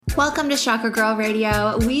Welcome to Chakra Girl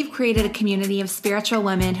Radio. We've created a community of spiritual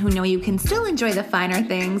women who know you can still enjoy the finer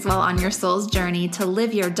things while on your soul's journey to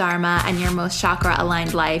live your dharma and your most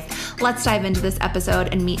chakra-aligned life. Let's dive into this episode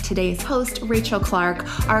and meet today's host, Rachel Clark,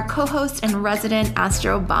 our co-host and resident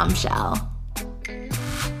Astro Bombshell.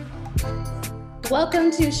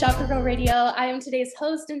 Welcome to Chakra Girl Radio. I am today's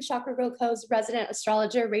host and Chakra Girl Co.'s resident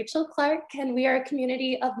astrologer, Rachel Clark, and we are a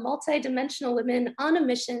community of multi-dimensional women on a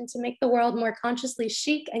mission to make the world more consciously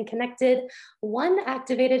chic and connected, one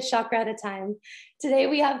activated chakra at a time. Today,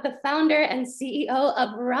 we have the founder and CEO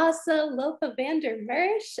of Rasa Lopa van der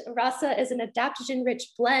Merch. Rasa is an adaptogen-rich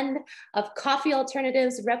blend of coffee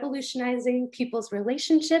alternatives, revolutionizing people's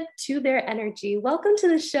relationship to their energy. Welcome to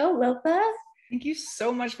the show, Lopa. Thank you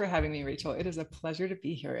so much for having me, Rachel. It is a pleasure to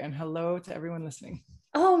be here, and hello to everyone listening.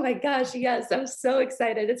 Oh my gosh, yes, I'm so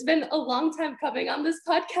excited. It's been a long time coming on this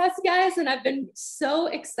podcast, guys, and I've been so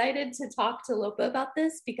excited to talk to Lopa about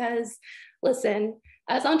this because, listen,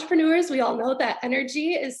 as entrepreneurs, we all know that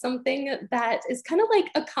energy is something that is kind of like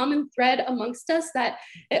a common thread amongst us that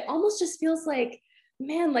it almost just feels like,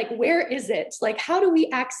 man, like, where is it? Like, how do we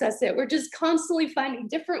access it? We're just constantly finding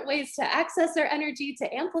different ways to access our energy,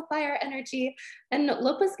 to amplify our energy. And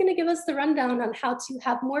Lopa's going to give us the rundown on how to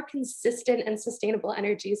have more consistent and sustainable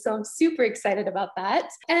energy. So I'm super excited about that.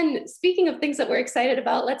 And speaking of things that we're excited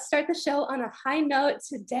about, let's start the show on a high note.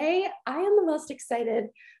 Today, I am the most excited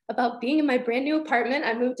about being in my brand new apartment.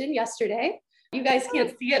 I moved in yesterday. You guys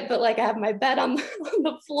can't see it, but like I have my bed on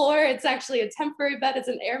the floor. It's actually a temporary bed. It's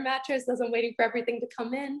an air mattress as I'm waiting for everything to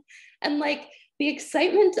come in. And like the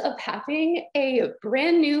excitement of having a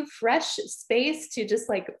brand new, fresh space to just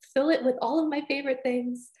like fill it with all of my favorite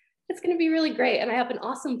things. It's going to be really great. And I have an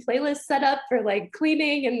awesome playlist set up for like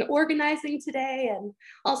cleaning and organizing today. And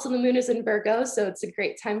also the moon is in Virgo, so it's a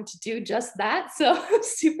great time to do just that. So I'm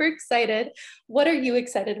super excited. What are you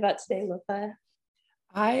excited about today, Lopa?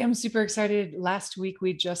 I am super excited. Last week,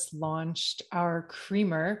 we just launched our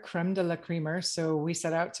creamer, Creme de la Creamer. So we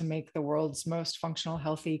set out to make the world's most functional,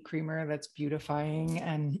 healthy creamer that's beautifying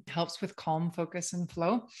and helps with calm, focus, and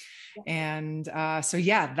flow. And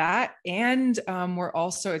that. And we're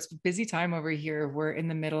also, it's a busy time over here. We're in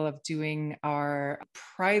the middle of doing our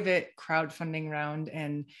private crowdfunding round,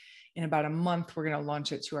 and in about a month, we're going to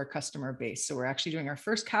launch it to our customer base. So we're actually doing our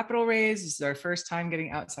first capital raise. This is our first time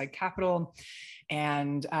getting outside capital.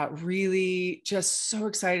 And really just so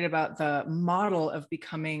excited about the model of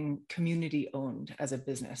becoming community owned as a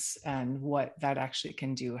business and what that actually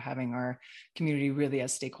can do, having our community really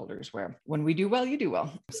as stakeholders, where when we do well, you do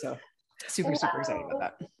well. So super excited about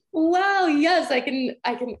that. Wow, yes, I can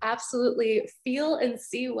absolutely feel and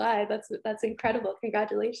see why. That's incredible.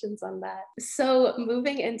 Congratulations on that. So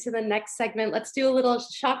moving into the next segment, let's do a little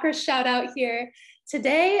chakra shout out here.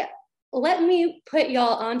 Today, let me put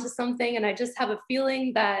y'all onto something, and I just have a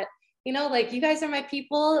feeling that, you know, like you guys are my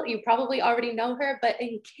people, you probably already know her, but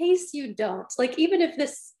in case you don't, like even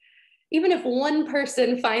if one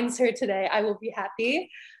person finds her today, I will be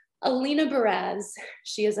happy. Alina Baraz,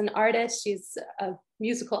 she is an artist, she's a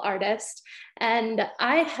musical artist, and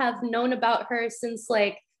I have known about her since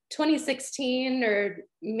like 2016 or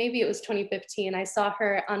maybe it was 2015. I saw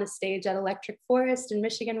her on a stage at Electric Forest in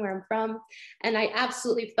Michigan, where I'm from, and I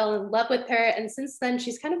absolutely fell in love with her. And since then,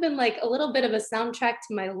 she's kind of been like a little bit of a soundtrack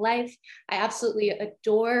to my life. I absolutely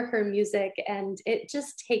adore her music, and it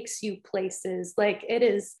just takes you places. Like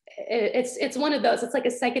it's one of those. It's like a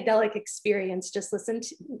psychedelic experience just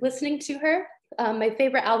listening to her. My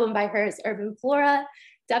favorite album by her is Urban Flora.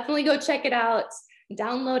 Definitely go check it out.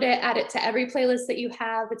 Download it, add it to every playlist that you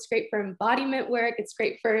have. It's great for embodiment work. It's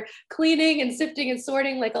great for cleaning and sifting and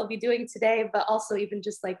sorting like I'll be doing today, but also even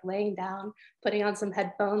just like laying down, putting on some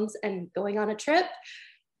headphones and going on a trip.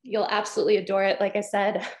 You'll absolutely adore it. Like I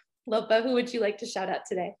said, Lopa, who would you like to shout out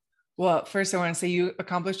today? Well, first I want to say you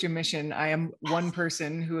accomplished your mission. I am one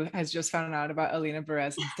person who has just found out about Alina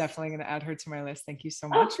Baraz. I'm definitely going to add her to my list. Thank you so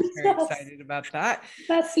much. I'm very excited about that.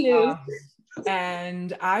 That's news.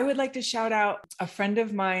 And I would like to shout out a friend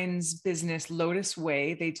of mine's business, Lotus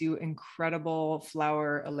Way. They do incredible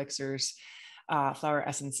flower elixirs, flower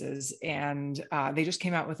essences. And they just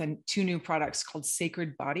came out with two new products called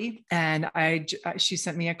Sacred Body. And she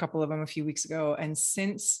sent me a couple of them a few weeks ago. And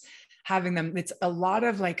since having them, it's a lot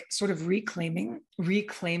of like sort of reclaiming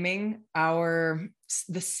the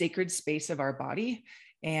sacred space of our body.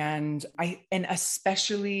 And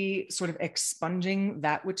especially sort of expunging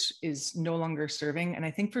that which is no longer serving. And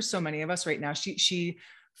I think for so many of us right now, she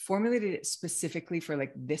formulated it specifically for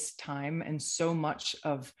like this time, and so much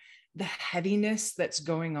of the heaviness that's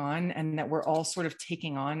going on and that we're all sort of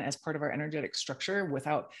taking on as part of our energetic structure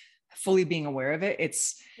without fully being aware of it.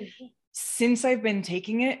 It's since I've been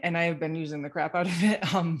taking it and I've been using the crap out of it,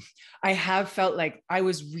 I have felt like I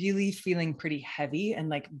was really feeling pretty heavy and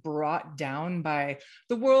like brought down by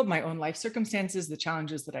the world, my own life circumstances, the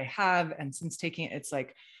challenges that I have. And since taking it, it's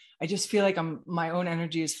like, I just feel like my own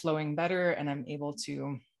energy is flowing better and I'm able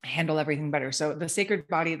to handle everything better. So the Sacred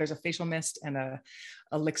Body, there's a facial mist and a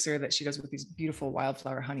elixir that she does with these beautiful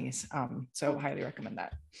wildflower honeys. So highly recommend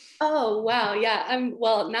that. Oh, wow. Yeah.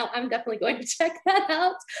 Now I'm definitely going to check that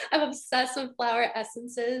out. I'm obsessed with flower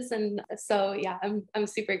essences. And so, yeah, I'm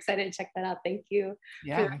super excited to check that out. Thank you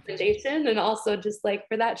for the recommendation. And also just like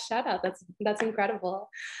for that shout out. That's incredible.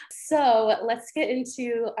 So let's get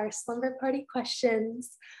into our slumber party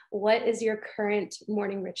questions. What is your current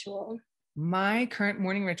morning ritual? My current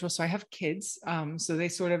morning ritual. So I have kids. So they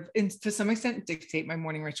sort of, to some extent, dictate my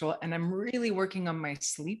morning ritual. And I'm really working on my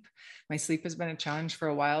sleep. My sleep has been a challenge for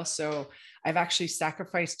a while. So I've actually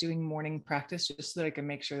sacrificed doing morning practice just so that I can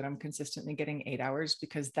make sure that I'm consistently getting 8 hours,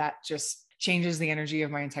 because that just changes the energy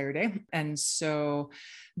of my entire day. And so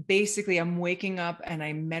basically I'm waking up and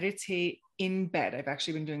I meditate in bed. I've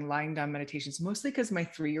actually been doing lying down meditations, mostly because my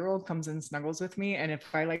 3-year-old comes and snuggles with me. And if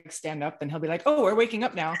I like stand up, then he'll be like, oh, we're waking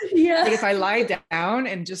up now. Yeah. But if I lie down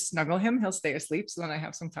and just snuggle him, he'll stay asleep. So then I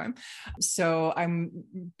have some time. So I'm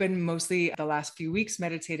been mostly the last few weeks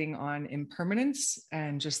meditating on impermanence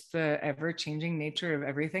and just the ever changing nature of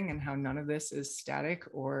everything and how none of this is static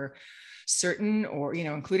or certain, or, you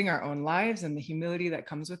know, including our own lives and the humility that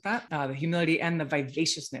comes with that, the humility and the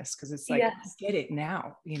vivaciousness, because it's like, yes, get it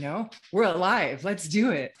now, you know, we're alive, let's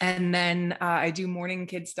do it. And then I do morning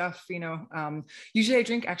kid stuff, you know, usually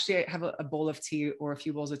I have a bowl of tea or a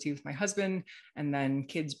few bowls of tea with my husband, and then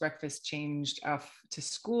kids breakfast changed off to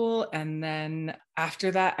school. And then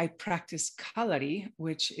after that, I practice Kalari,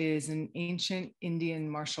 which is an ancient Indian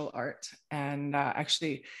martial art. And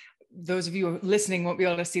actually, those of you listening won't be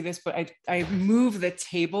able to see this, but I move the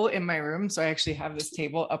table in my room. So I actually have this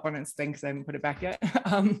table up on its thing because I haven't put it back yet.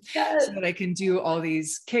 Yes. So that I can do all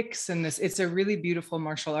these kicks and this. It's a really beautiful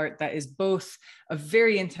martial art that is both a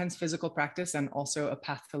very intense physical practice and also a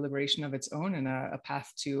path to liberation of its own and a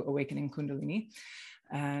path to awakening Kundalini.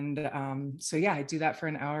 And so, yeah, I do that for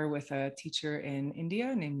an hour with a teacher in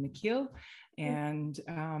India named Nikhil. And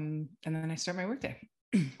then I start my workday.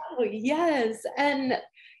 Oh, yes. And,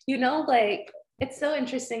 you know, like, it's so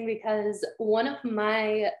interesting because one of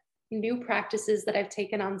my new practices that I've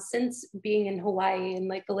taken on since being in Hawaii, and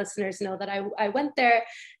like the listeners know that I went there,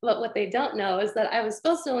 but what they don't know is that I was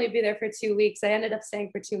supposed to only be there for 2 weeks. I ended up staying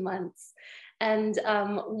for 2 months. And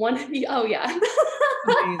one of the, oh yeah,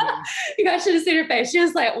 you guys should have seen her face. She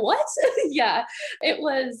was like, what? Yeah, it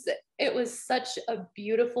was such a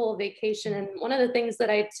beautiful vacation. And one of the things that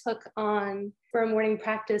I took on for a morning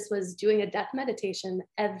practice was doing a death meditation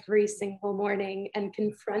every single morning and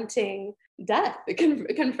confronting death,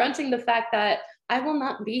 confronting the fact that I will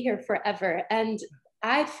not be here forever. And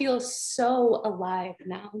I feel so alive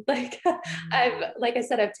now. Like like I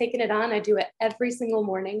said, I've taken it on. I do it every single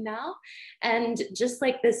morning now. And just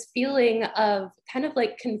like this feeling of kind of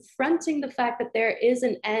like confronting the fact that there is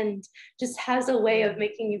an end just has a way of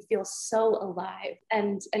making you feel so alive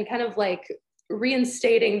and kind of like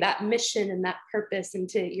reinstating that mission and that purpose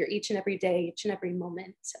into your each and every day, each and every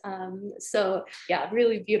moment. So yeah,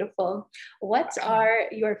 really beautiful. What are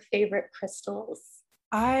your favorite crystals?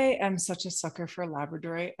 I am such a sucker for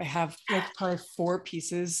labradorite. I have like probably 4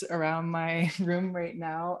 pieces around my room right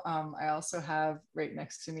now. I also have right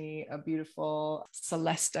next to me a beautiful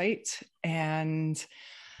celestite. And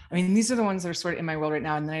I mean, these are the ones that are sort of in my world right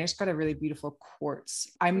now. And then I just got a really beautiful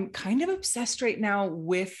quartz. I'm kind of obsessed right now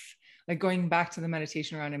with like going back to the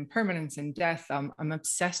meditation around impermanence and death. I'm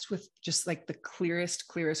obsessed with just like the clearest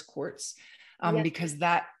quartz, because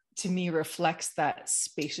that to me reflects that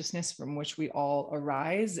spaciousness from which we all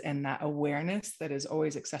arise and that awareness that is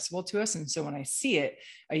always accessible to us. And so when I see it,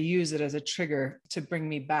 I use it as a trigger to bring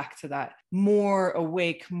me back to that more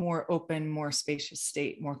awake, more open, more spacious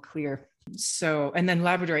state, more clear. So, and then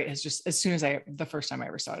labradorite is just, as soon as the first time I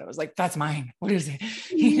ever saw it, I was like, that's mine. What is it?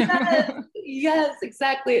 Yes,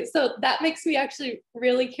 exactly. So that makes me actually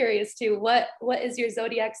really curious too. What is your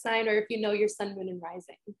zodiac sign, or if you know your sun, moon, and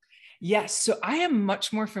rising? Yes. So I am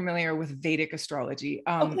much more familiar with Vedic astrology.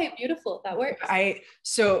 Okay, beautiful. That works.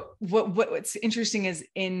 So what's interesting is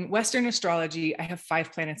in Western astrology, I have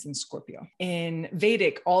 5 planets in Scorpio. In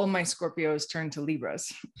Vedic, all of my Scorpios turn to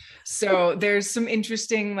Libras. So there's some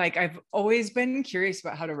interesting, like, I've always been curious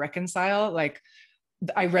about how to reconcile, like,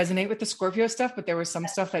 I resonate with the Scorpio stuff, but there was some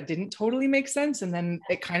stuff that didn't totally make sense. And then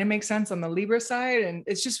it kind of makes sense on the Libra side. And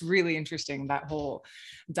it's just really interesting, that whole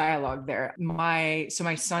dialogue there. So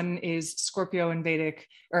my sun is Scorpio in Vedic,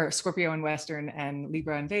 or Scorpio in Western, and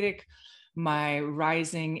Libra in Vedic. My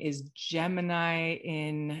rising is Gemini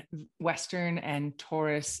in Western and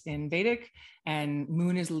Taurus in Vedic, and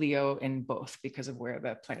moon is Leo in both because of where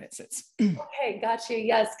the planet sits. Okay, got you.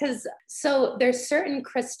 Yes, because so there's certain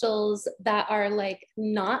crystals that are like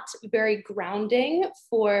not very grounding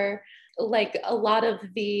for like a lot of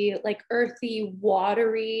the like earthy,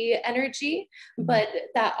 watery energy, but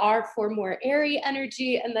that are for more airy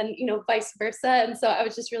energy, and then, you know, vice versa. And so I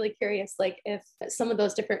was just really curious, like if some of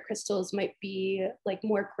those different crystals might be like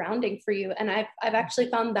more grounding for you. And I've actually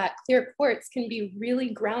found that clear quartz can be really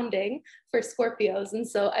grounding for Scorpios. And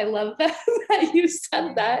so I love that, that you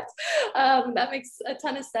said that. That makes a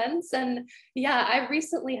ton of sense. And yeah, I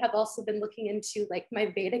recently have also been looking into like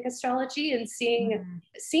my Vedic astrology and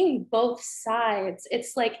seeing both sides.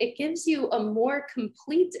 It's like it gives you a more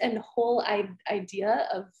complete and whole idea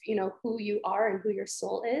of, you know, who you are and who your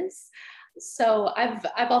soul is. So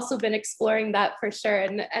I've also been exploring that for sure,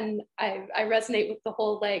 and I resonate with the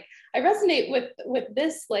whole, like I resonate with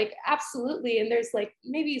this, like absolutely. And there's like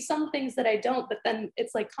maybe some things that I don't, but then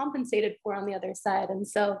it's like compensated for on the other side. And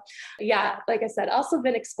so yeah, like I said, also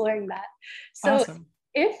been exploring that. So Awesome.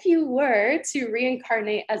 If you were to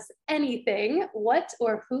reincarnate as anything, what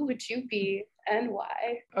or who would you be and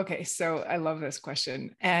why? Okay, so I love this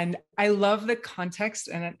question, and I love the context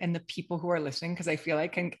and the people who are listening, because I feel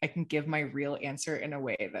like I can give my real answer in a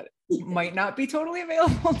way that might not be totally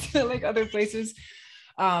available to like other places.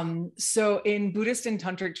 So in Buddhist and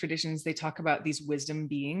Tantric traditions, they talk about these wisdom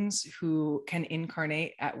beings who can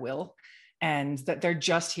incarnate at will, and that they're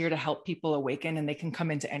just here to help people awaken, and they can come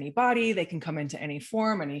into any body, they can come into any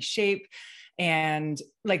form, any shape. And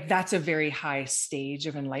like, that's a very high stage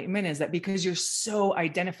of enlightenment, is that because you're so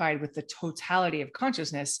identified with the totality of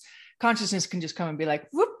consciousness can just come and be like,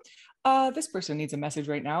 whoop, this person needs a message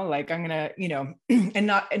right now. Like, I'm gonna, you know, and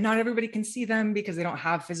not everybody can see them because they don't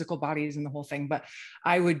have physical bodies and the whole thing. But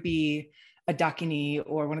I would be a Dakini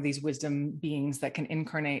or one of these wisdom beings that can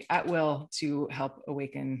incarnate at will to help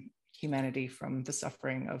awaken humanity from the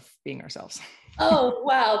suffering of being ourselves. Oh,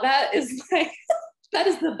 wow. That is like, that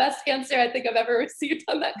is the best answer I think I've ever received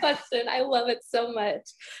on that question. I love it so much.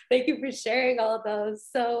 Thank you for sharing all of those.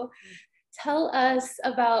 So tell us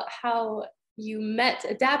about how you met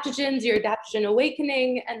adaptogens, your adaptogen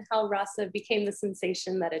awakening, and how Rasa became the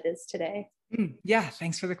sensation that it is today. Yeah,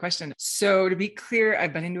 thanks for the question. So to be clear,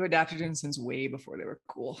 I've been into adaptogens since way before they were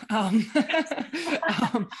cool.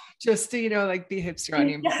 Just to, you know, like be hipster on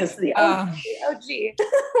you. Yes, the OG.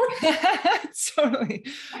 Totally.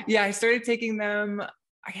 Yeah, I started taking them,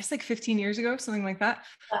 I guess like 15 years ago, something like that.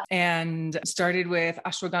 And started with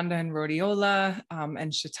ashwagandha and rhodiola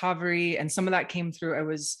and shatavari. And some of that came through, I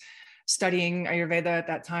was studying Ayurveda at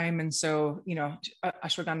that time. And so, you know,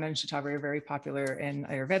 ashwagandha and shatavari are very popular in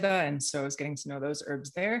Ayurveda. And so I was getting to know those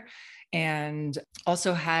herbs there. And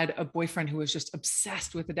also had a boyfriend who was just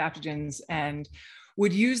obsessed with adaptogens and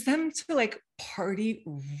would use them to like party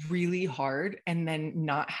really hard and then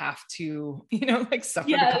not have to, you know, like suffer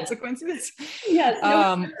the consequences. Yes.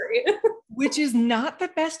 Which is not the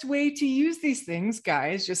best way to use these things,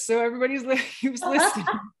 guys, just so everybody's who's listening.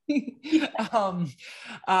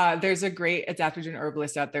 There's a great adaptogen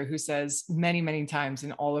herbalist out there who says many, many times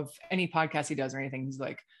in all of any podcast he does or anything, he's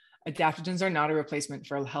like, adaptogens are not a replacement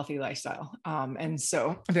for a healthy lifestyle. And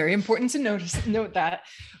so very important to note that,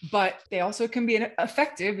 but they also can be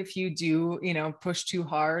effective if you do, you know, push too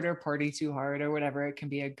hard or party too hard or whatever. It can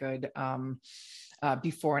be a good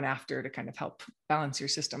before and after to kind of help balance your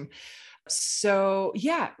system. So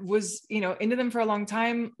yeah, was, you know, into them for a long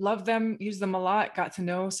time, loved them, used them a lot, got to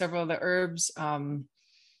know several of the herbs.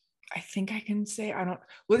 I think I can say,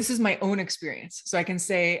 this is my own experience. So I can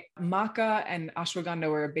say maca and ashwagandha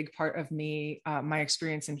were a big part of me, my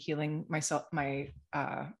experience in healing myself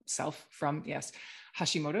from,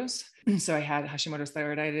 Hashimoto's. So I had Hashimoto's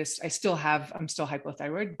thyroiditis. I'm still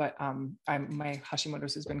hypothyroid, but my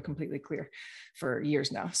Hashimoto's has been completely clear for years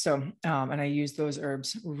now. So, and I use those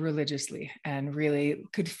herbs religiously and really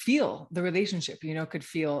could feel the relationship, and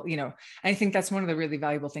I think that's one of the really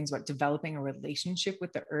valuable things about developing a relationship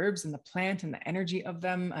with the herbs and the plant and the energy of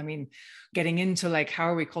them. I mean, getting into like, how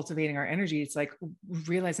are we cultivating our energy? It's like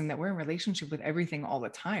realizing that we're in relationship with everything all the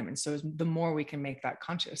time. And so the more we can make that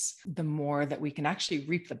conscious, the more that we can actually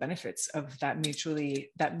reap the benefits of that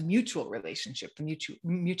mutual relationship, the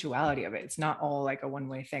mutuality of it. It's not all like a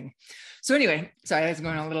one-way thing. So anyway, sorry, I was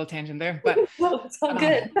going on a little tangent there, but no, it's all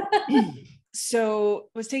good. So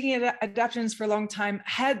was taking adaptogens for a long time,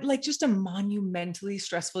 had like just a monumentally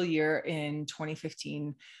stressful year in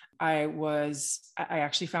 2015. I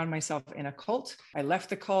actually found myself in a cult. I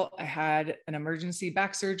left the cult. I had an emergency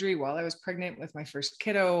back surgery while I was pregnant with my first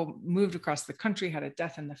kiddo, moved across the country, had a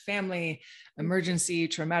death in the family, emergency,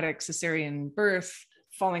 traumatic cesarean birth,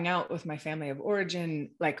 falling out with my family of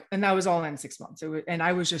origin, and that was all in 6 months. And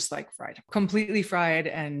I was just like fried, completely fried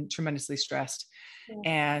and tremendously stressed,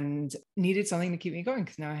 and needed something to keep me going.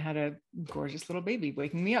 Cause now I had a gorgeous little baby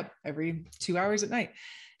waking me up every 2 hours at night.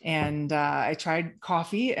 And I tried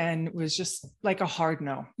coffee and it was just like a hard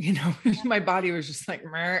no, my body was just like,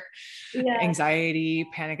 anxiety,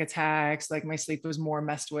 panic attacks, like my sleep was more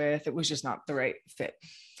messed with. It was just not the right fit.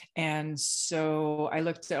 And so I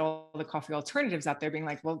looked at all the coffee alternatives out there being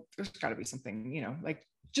like, well, there's gotta be something, like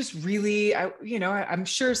just really, I'm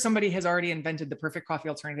sure somebody has already invented the perfect coffee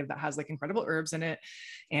alternative that has like incredible herbs in it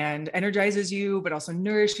and energizes you, but also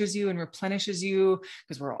nourishes you and replenishes you,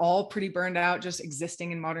 because we're all pretty burned out just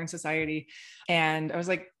existing in modern society. And I was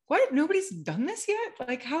like, what? Nobody's done this yet?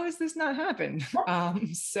 Like, how has this not happened?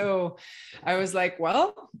 So I was like,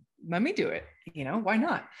 well, let me do it. Why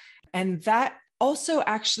not? And that also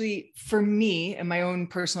actually for me and my own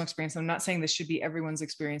personal experience, I'm not saying this should be everyone's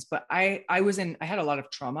experience, but I had a lot of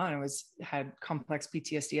trauma and had complex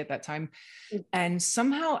PTSD at that time. And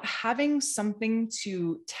somehow having something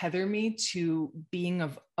to tether me to being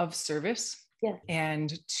of service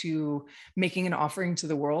and to making an offering to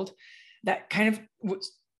the world, that kind of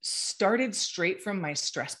started straight from my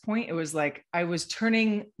stress point. It was like, I was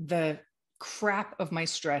turning the crap of my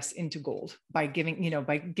stress into gold by giving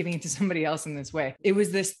it to somebody else in this way. It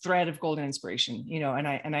was this thread of golden inspiration,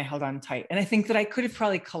 and I held on tight. And I think that I could have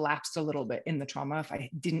probably collapsed a little bit in the trauma if I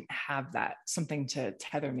didn't have that, something to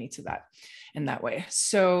tether me to that in that way.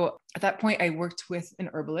 So at that point I worked with an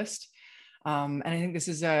herbalist. And I think this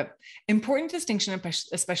is a important distinction,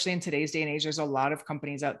 especially in today's day and age. There's a lot of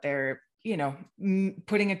companies out there,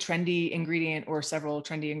 putting a trendy ingredient or several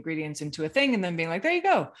trendy ingredients into a thing and then being like, there you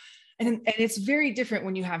go. And it's very different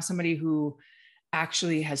when you have somebody who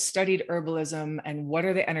actually has studied herbalism and what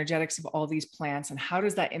are the energetics of all these plants and how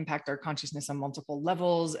does that impact our consciousness on multiple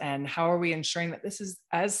levels, and how are we ensuring that this is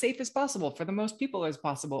as safe as possible for the most people as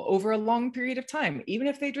possible over a long period of time, even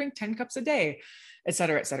if they drink 10 cups a day, et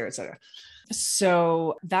cetera, et cetera, et cetera.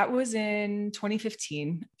 So that was in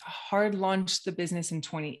 2015. Hard launched the business in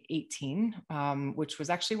 2018, which was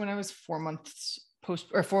actually when I was 4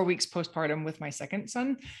 weeks postpartum with my second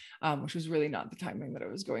son, which was really not the timing that I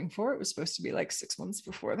was going for. It was supposed to be like 6 months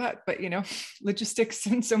before that, but logistics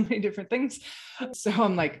and so many different things. So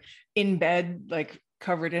I'm like in bed, like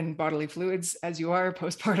covered in bodily fluids as you are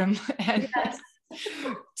postpartum, and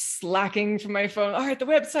slacking from my phone. All right, the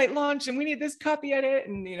website launched and we need this copy edit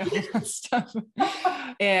and all that stuff.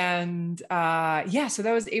 And so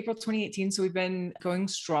that was April 2018. So we've been going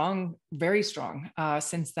strong, very strong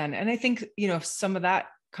since then. And I think, some of that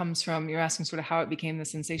comes from, you're asking sort of how it became the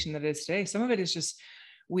sensation that it is today. Some of it is just,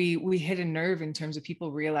 we hit a nerve in terms of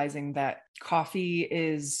people realizing that coffee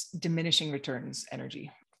is diminishing returns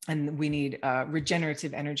energy. And we need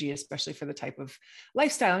regenerative energy, especially for the type of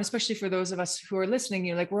lifestyle. And especially for those of us who are listening,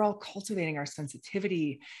 we're all cultivating our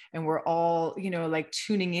sensitivity and we're all, like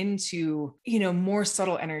tuning into, more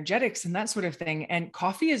subtle energetics and that sort of thing. And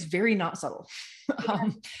coffee is very not subtle.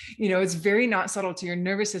 It's very not subtle to your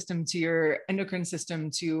nervous system, to your endocrine system,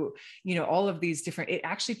 to, all of these different, it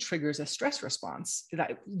actually triggers a stress response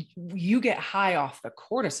that you get high off the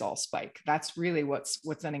cortisol spike. That's really what's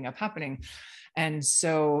ending up happening. And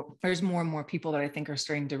so there's more and more people that I think are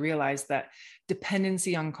starting to realize that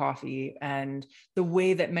dependency on coffee and the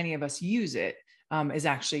way that many of us use it is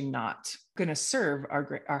actually not going to serve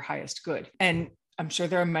our highest good. And I'm sure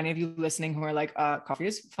there are many of you listening who are like, coffee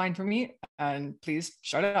is fine for me and please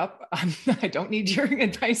shut up. I don't need your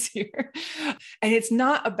advice here. And it's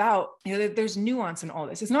not about, there's nuance in all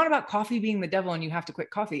this. It's not about coffee being the devil and you have to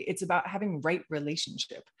quit coffee. It's about having right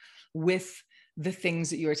relationship with the things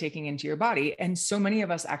that you are taking into your body. And so many of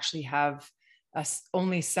us actually have a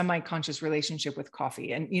only semi-conscious relationship with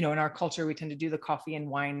coffee. And, in our culture, we tend to do the coffee and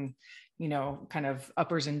wine, kind of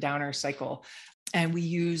uppers and downers cycle. And we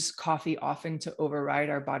use coffee often to override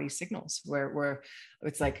our body signals where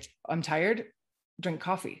it's like, I'm tired, drink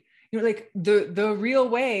coffee. Like the real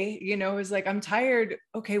way, is like, I'm tired.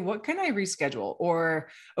 Okay, what can I reschedule? Or,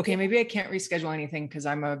 okay, maybe I can't reschedule anything because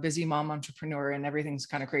I'm a busy mom entrepreneur and everything's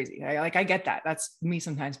kind of crazy. I get that. That's me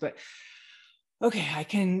sometimes, but okay, I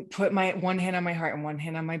can put my one hand on my heart and one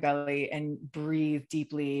hand on my belly and breathe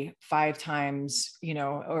deeply 5 times,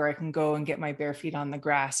 or I can go and get my bare feet on the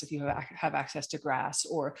grass if you have access to grass,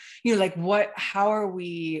 or, like how are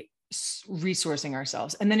we resourcing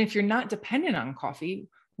ourselves? And then if you're not dependent on coffee,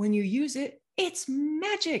 when you use it, it's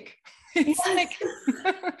magic. It's like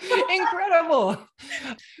incredible.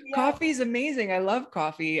 Yeah. Coffee is amazing. I love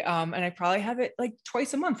coffee. And I probably have it like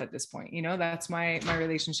twice a month at this point. That's my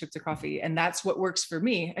relationship to coffee. And that's what works for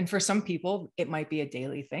me. And for some people, it might be a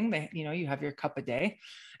daily thing that, you have your cup a day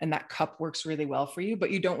and that cup works really well for you, but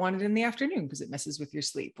you don't want it in the afternoon because it messes with your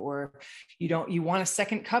sleep, or you want a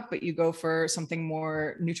second cup, but you go for something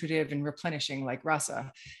more nutritive and replenishing like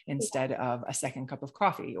rasa instead of a second cup of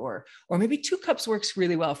coffee, or maybe 2 cups works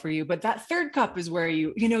really well for you. But that third cup is where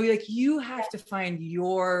you have to find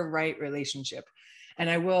your right relationship. And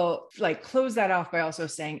I will close that off by also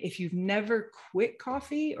saying, if you've never quit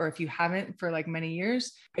coffee, or if you haven't for many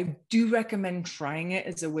years, I do recommend trying it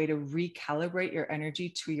as a way to recalibrate your energy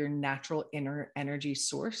to your natural inner energy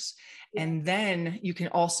source. Yeah. And then you can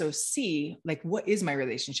also see what is my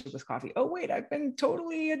relationship with coffee? Oh, wait, I've been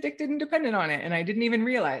totally addicted and dependent on it, and I didn't even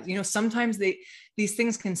realize, sometimes these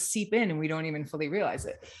things can seep in and we don't even fully realize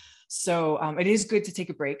it. So it is good to take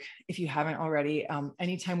a break if you haven't already.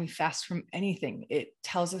 Anytime we fast from anything, it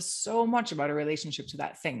tells us so much about a relationship to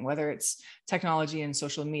that thing, whether it's technology and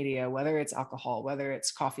social media, whether it's alcohol, whether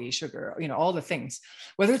it's coffee, sugar, all the things,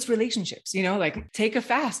 whether it's relationships, take a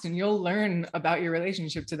fast and you'll learn about your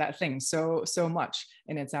relationship to that thing so much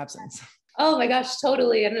in its absence. Oh my gosh,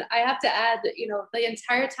 totally. And I have to add, the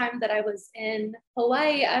entire time that I was in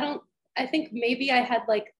Hawaii, I think maybe I had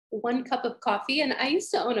 1 cup of coffee, and I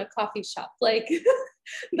used to own a coffee shop.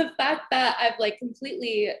 The fact that I've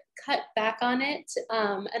completely cut back on it,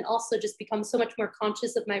 and also just become so much more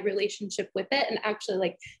conscious of my relationship with it, and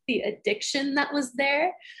actually the addiction that was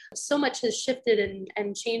there, so much has shifted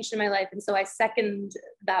and changed in my life. And so I second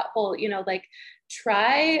that whole,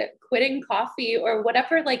 try quitting coffee, or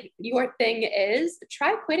whatever your thing is,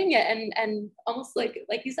 try quitting it, and almost like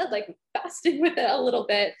you said, fasting with it a little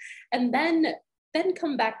bit, and then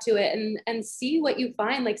come back to it and see what you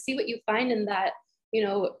find, in that,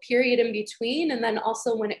 period in between. And then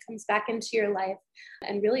also when it comes back into your life,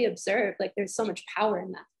 and really observe, there's so much power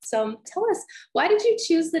in that. So tell us, why did you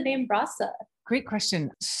choose the name Rasa? Great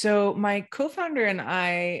question. So my co-founder and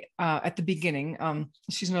I, at the beginning,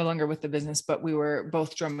 she's no longer with the business, but we were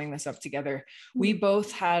both drumming this up together. We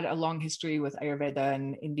both had a long history with Ayurveda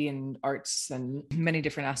and Indian arts and many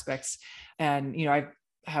different aspects. And, I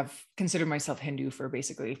have considered myself Hindu for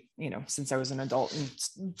basically, since I was an adult,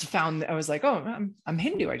 and found that I was like, oh, I'm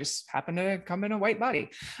Hindu. I just happen to come in a white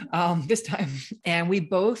body this time. And we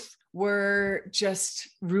both were just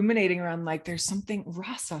ruminating around, there's something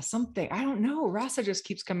rasa, something, I don't know, rasa just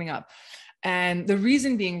keeps coming up. And the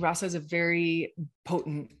reason being, rasa is a very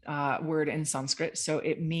potent word in Sanskrit. So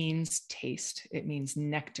it means taste, it means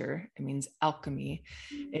nectar, it means alchemy,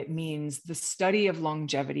 it means the study of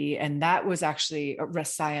longevity. And that was actually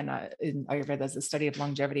rasayana in Ayurveda, is the study of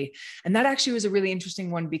longevity. And that actually was a really interesting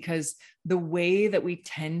one, because the way that we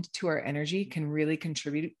tend to our energy can really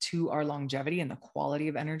contribute to our longevity and the quality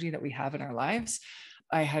of energy that we have in our lives.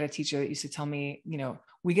 I had a teacher that used to tell me,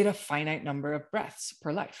 we get a finite number of breaths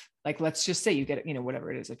per life. Let's just say you get,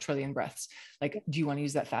 whatever it is, 1 trillion breaths. Do you want to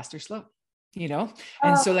use that fast or slow?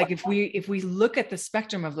 And so if we look at the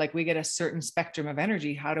spectrum of we get a certain spectrum of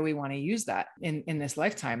energy, how do we want to use that in this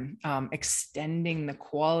lifetime, extending the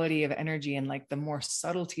quality of energy and the more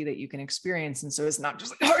subtlety that you can experience. And so it's not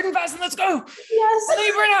just hard and fast and let's go. Yes. And then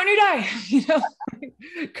you burn out and you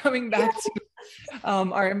die, coming back to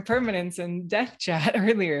our impermanence and death chat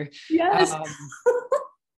earlier. Yes.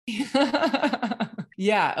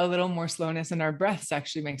 Yeah, a little more slowness in our breaths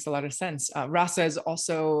actually makes a lot of sense. Rasa is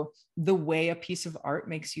also the way a piece of art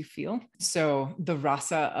makes you feel. So the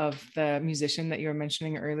rasa of the musician that you were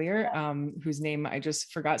mentioning earlier, whose name I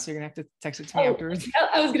just forgot, so you're gonna have to text it to me afterwards.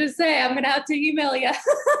 I was gonna say, I'm gonna have to email you.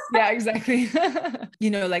 Yeah, exactly.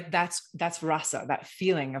 That's rasa, that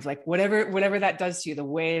feeling of whatever that does to you, the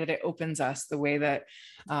way that it opens us, the way that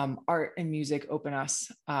art and music open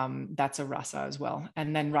us, that's a rasa as well.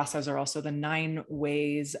 And then rasas are also the 9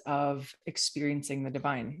 ways of experiencing the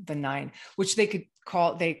divine, the 9, which they could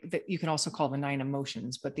call, that you can also call the 9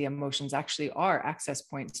 emotions, but the emotions actually are access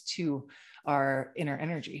points to our inner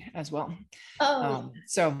energy as well.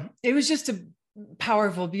 So it was just a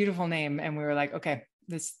powerful, beautiful name. And we were like, okay,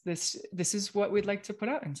 this is what we'd like to put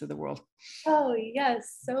out into the world. Oh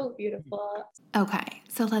yes, so beautiful. Okay,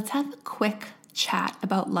 so let's have a quick chat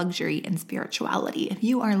about luxury and spirituality. If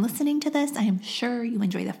you are listening to this, I am sure you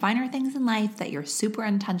enjoy the finer things in life, that you're super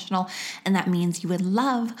intentional, and that means you would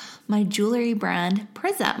love my jewelry brand,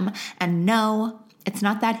 Prism. And no, it's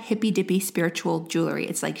not that hippy dippy spiritual jewelry.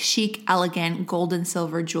 It's like chic, elegant, gold and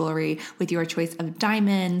silver jewelry with your choice of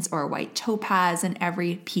diamonds or white topaz, and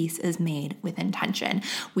every piece is made with intention.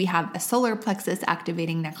 We have a solar plexus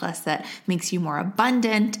activating necklace that makes you more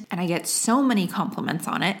abundant, and I get so many compliments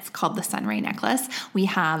on it. It's called the Sunray necklace. We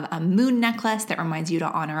have a moon necklace that reminds you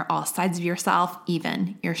to honor all sides of yourself,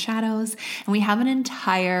 even your shadows. And we have an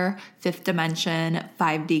entire fifth dimension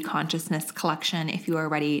 5D consciousness collection if you are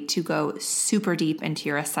ready to go super deep into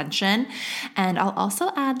your ascension. And I'll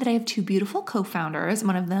also add that I have two beautiful co-founders.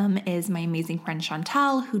 One of them is my amazing friend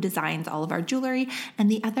Chantal, who designs all of our jewelry,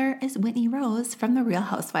 and the other is Whitney Rose from the Real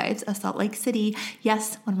Housewives of Salt Lake City.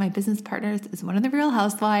 Yes, one of my business partners is one of the Real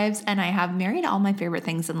Housewives, and I have married all my favorite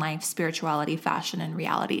things in life: spirituality, fashion, and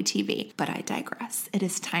reality TV. But I digress. It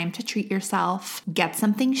is time to treat yourself. Get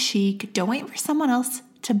something chic. Don't wait for someone else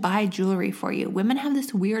to buy jewelry for you. Women have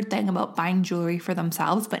this weird thing about buying jewelry for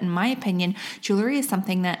themselves, but in my opinion, jewelry is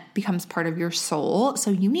something that becomes part of your soul.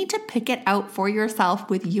 So you need to pick it out for yourself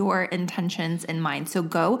with your intentions in mind. So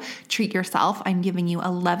go treat yourself. I'm giving you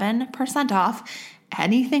 11% off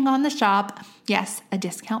anything on the shop. Yes, a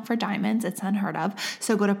discount for diamonds. It's unheard of.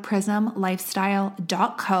 So go to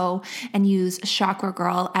prismlifestyle.co and use Chakra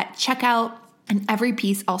Girl at checkout. And every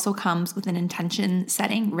piece also comes with an intention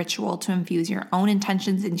setting ritual to infuse your own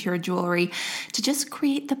intentions into your jewelry to just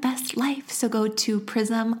create the best life. So go to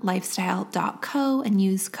prismlifestyle.co and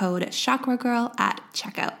use code ChakraGirl at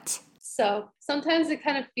checkout. So sometimes it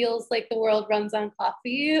kind of feels like the world runs on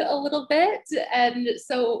coffee a little bit. And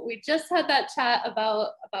so we just had that chat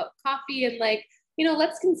about coffee and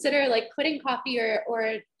let's consider quitting coffee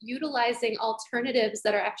or utilizing alternatives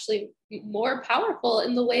that are actually more powerful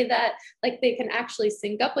in the way that they can actually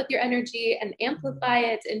sync up with your energy and amplify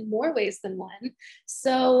it in more ways than one.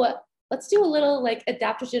 So let's do a little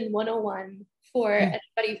Adaptogen 101 for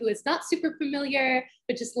anybody who is not super familiar,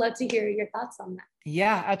 but just love to hear your thoughts on that.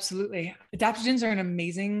 Yeah, absolutely. Adaptogens are an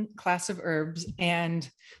amazing class of herbs and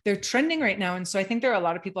they're trending right now. And so I think there are a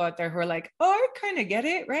lot of people out there who are like, oh, I kind of get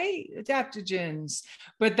it, right? Adaptogens.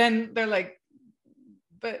 But then they're like,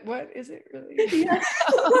 but what is it really?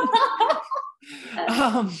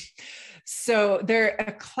 So they're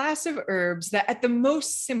a class of herbs that at the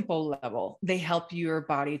most simple level, they help your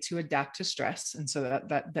body to adapt to stress. And so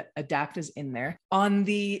that adapt is in there. On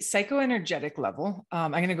the psychoenergetic level,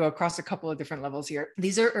 I'm going to go across a couple of different levels here.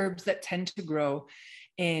 These are herbs that tend to grow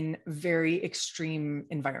in very extreme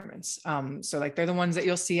environments. So they're the ones that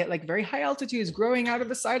you'll see at very high altitudes growing out of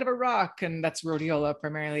the side of a rock. And that's rhodiola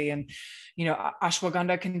primarily. And,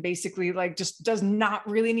 ashwagandha can basically just does not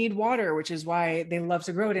really need water, which is why they love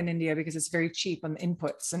to grow it in India because it's very cheap on the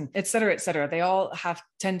inputs and et cetera, et cetera. They all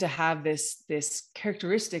tend to have this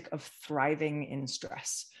characteristic of thriving in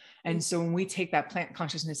stress. And so when we take that plant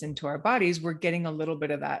consciousness into our bodies, we're getting a little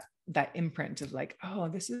bit of that imprint of oh,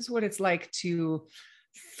 this is what it's like to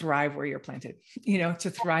thrive where you're planted, to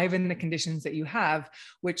thrive in the conditions that you have,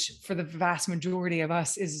 which for the vast majority of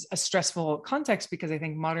us is a stressful context because I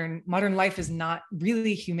think modern life is not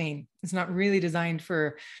really humane. It's not really designed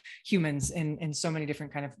for humans in so many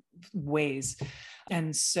different kind of ways.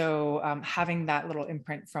 And so having that little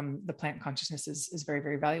imprint from the plant consciousness is very,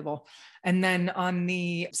 very valuable. And then on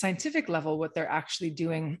the scientific level, what they're actually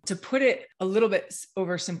doing, to put it a little bit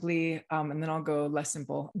oversimply, and then I'll go less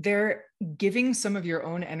simple, they're giving some of your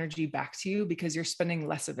own energy back to you because you're spending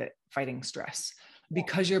less of it fighting stress,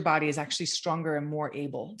 because your body is actually stronger and more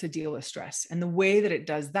able to deal with stress. And the way that it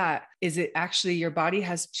does that is your body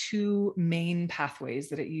has two main pathways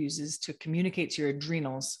that it uses to communicate to your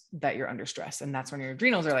adrenals that you're under stress. And that's when your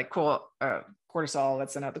adrenals are cool, cortisol,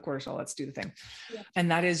 let's send out the cortisol, let's do the thing. Yeah. And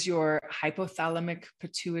that is your hypothalamic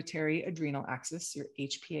pituitary adrenal axis, your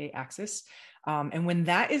HPA axis. And when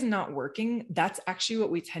that is not working, that's actually what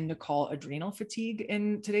we tend to call adrenal fatigue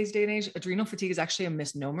in today's day and age. Adrenal fatigue is actually a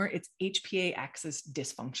misnomer. It's HPA axis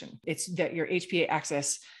dysfunction. It's that your HPA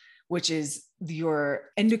axis, which is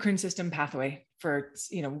your endocrine system pathway for,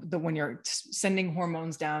 when you're sending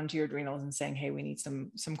hormones down to your adrenals and saying, hey, we need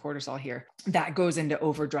some cortisol here, that goes into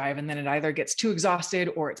overdrive. And then it either gets too exhausted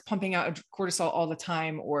or it's pumping out cortisol all the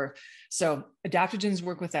time. So adaptogens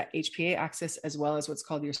work with that HPA axis as well as what's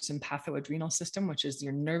called your sympathoadrenal system, which is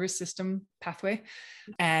your nervous system pathway,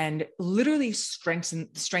 and literally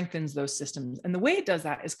strengthens those systems. And the way it does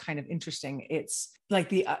that is kind of interesting. It's like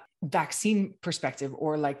the vaccine perspective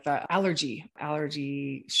or like the allergy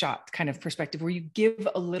shot kind of perspective, where where you give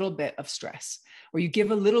a little bit of stress, or you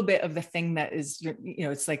give a little bit of the thing that is,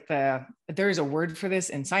 it's like there is a word for this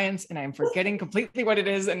in science and I'm forgetting completely what it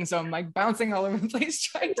is. And so I'm like bouncing all over the place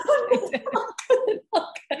trying to find it.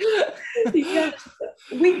 Yeah,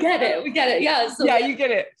 we get it. Yeah. So yeah, you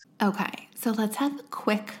get it. Okay, so let's have a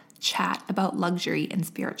quick chat about luxury and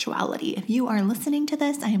spirituality. If you are listening to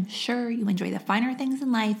this, I am sure you enjoy the finer things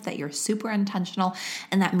in life, that you're super intentional,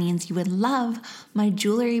 and that means you would love my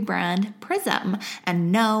jewelry brand, Prism.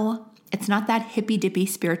 And no, it's not that hippy dippy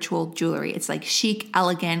spiritual jewelry. It's like chic,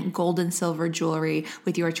 elegant, gold and silver jewelry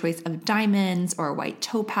with your choice of diamonds or white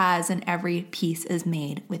topaz, and every piece is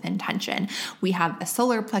made with intention. We have a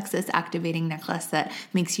solar plexus activating necklace that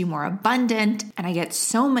makes you more abundant, and I get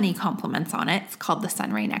so many compliments on it. It's called the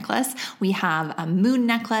Sunray necklace. We have a moon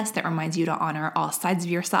necklace that reminds you to honor all sides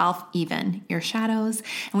of yourself, even your shadows.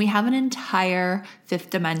 And we have an entire fifth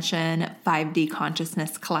dimension 5D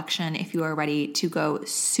consciousness collection if you are ready to go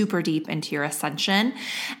super deep into your ascension.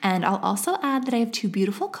 And I'll also add that I have two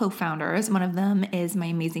beautiful co-founders. One of them is my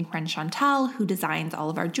amazing friend Chantal, who designs all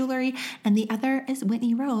of our jewelry, and the other is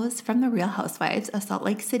Whitney Rose from The Real Housewives of Salt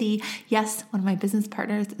Lake City. Yes, one of my business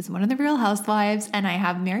partners is one of the Real Housewives, and I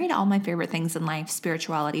have married all my favorite things in life: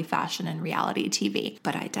 spirituality, fashion, and reality TV.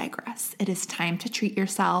 But I digress. It is time to treat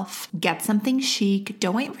yourself. Get something chic.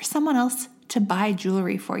 Don't wait for someone else to buy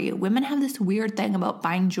jewelry for you. Women have this weird thing about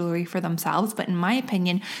buying jewelry for themselves, but in my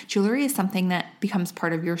opinion, jewelry is something that becomes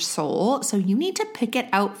part of your soul. So you need to pick it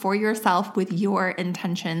out for yourself with your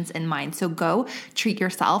intentions in mind. So go treat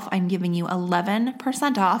yourself. I'm giving you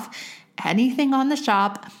 11% off anything on the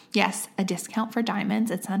shop. Yes, a discount for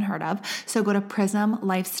diamonds. It's unheard of. So go to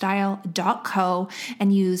prismlifestyle.co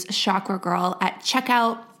and use Chakra Girl at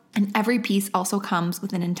checkout. And every piece also comes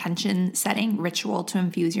with an intention setting ritual to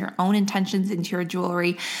infuse your own intentions into your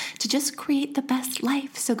jewelry to just create the best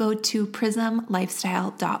life. So go to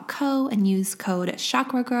prismlifestyle.co and use code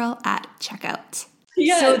Chakra Girl at checkout.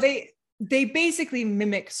 Yes. So they basically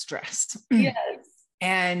mimic stress. Yes.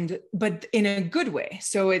 But in a good way.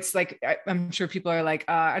 So it's like, I'm sure people are like,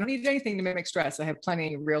 I don't need anything to mimic stress. I have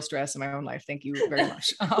plenty of real stress in my own life. Thank you very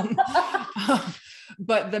much.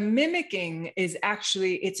 But the mimicking is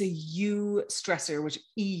actually, it's a U stressor, which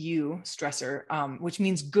EU stressor, which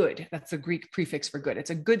means good. That's the Greek prefix for good. It's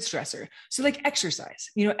a good stressor. So like exercise,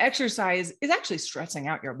 exercise is actually stressing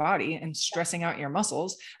out your body and stressing out your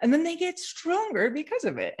muscles, and then they get stronger because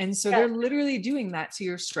of it. And so they're literally doing that to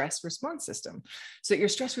your stress response system. So your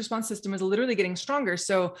stress response system is literally getting stronger.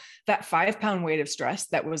 So that 5-pound weight of stress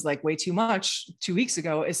that was like way too much 2 weeks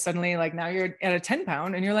ago is suddenly like, now you're at a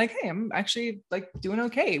 10-pound and you're like, hey, I'm actually like doing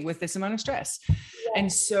okay with this amount of stress. Yeah.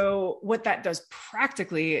 And so what that does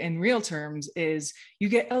practically in real terms is you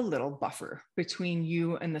get a little buffer between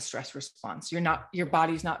you and the stress response. Your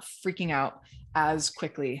body's not freaking out as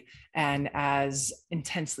quickly and as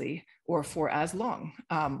intensely or for as long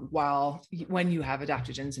when you have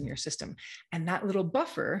adaptogens in your system. And that little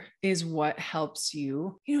buffer is what helps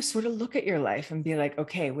you, sort of look at your life and be like,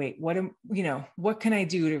 okay, wait, what can I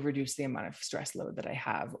do to reduce the amount of stress load that I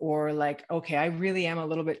have? Or like, okay, I really am a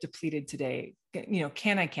little bit depleted today.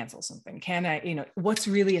 Can I cancel something? Can I, what's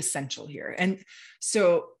really essential here? And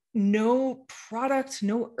so no product,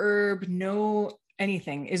 no herb, no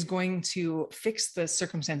anything is going to fix the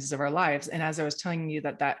circumstances of our lives. And as I was telling you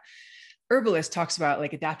that herbalist talks about,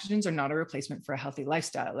 like, adaptogens are not a replacement for a healthy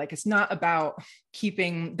lifestyle. Like, it's not about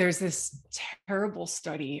there's this terrible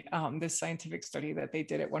study, this scientific study that they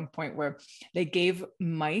did at one point where they gave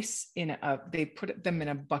mice they put them in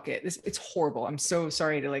a bucket. It's horrible. I'm so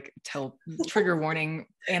sorry to like tell trigger warning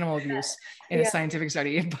animal abuse in a scientific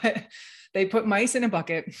study, but they put mice in a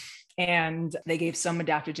bucket and they gave some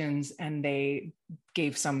adaptogens and they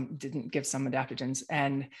didn't give some adaptogens.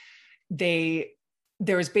 And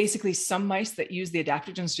there was basically some mice that used the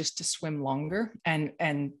adaptogens just to swim longer and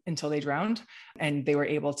until they drowned, and they were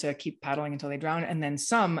able to keep paddling until they drowned. And then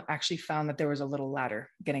some actually found that there was a little ladder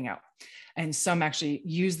getting out, and some actually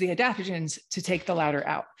used the adaptogens to take the ladder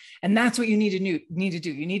out. And that's what you need to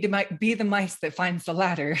do. You need to be the mice that finds the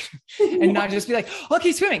ladder and not just be like, I'll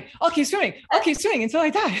keep swimming until I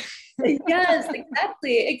die. Yes,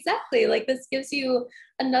 exactly. Like, this gives you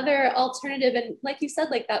another alternative. And like you said,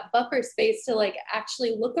 like that buffer space to like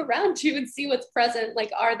actually look around you and see what's present.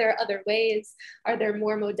 Like, are there other ways? Are there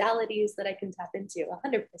more modalities that I can tap into?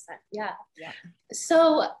 100%. Yeah.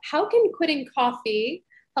 So how can quitting coffee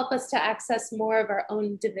help us to access more of our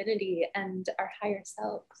own divinity and our higher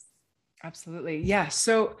selves? Absolutely. Yeah.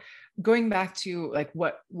 So going back to like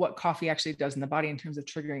what coffee actually does in the body in terms of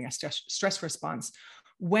triggering a stress response,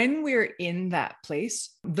 when we're in that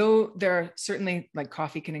place, though there are certainly like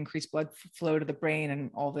coffee can increase blood flow to the brain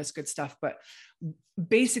and all this good stuff, but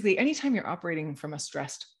basically anytime you're operating from a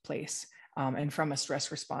stressed place, and from a stress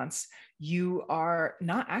response, you are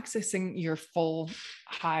not accessing your full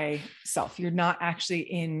high self. You're not actually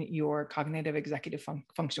in your cognitive executive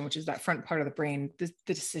function, which is that front part of the brain, the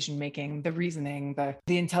decision-making, the reasoning,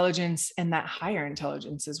 the intelligence, and that higher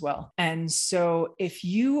intelligence as well. And so if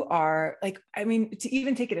you are like, I mean, to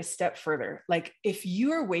even take it a step further, like if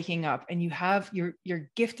you are waking up and you're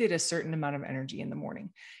gifted a certain amount of energy in the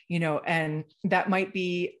morning, and that might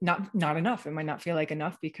be not enough. It might not feel like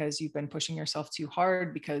enough because you've been pushing yourself too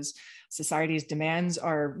hard, because society's demands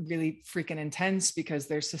are really freaking intense, because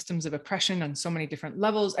there's systems of oppression on so many different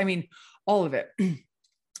levels. I mean, all of it.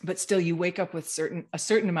 But still, you wake up with a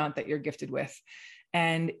certain amount that you're gifted with.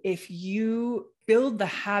 And if you build the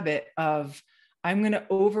habit of, I'm going to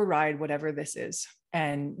override whatever this is,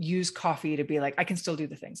 and use coffee to be like, I can still do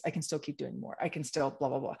the things. I can still keep doing more. I can still blah,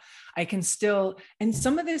 blah, blah. I can still, and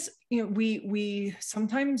some of this, we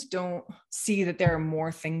sometimes don't see that there are more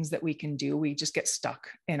things that we can do. We just get stuck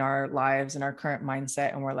in our lives and our current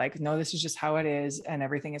mindset. And we're like, no, this is just how it is. And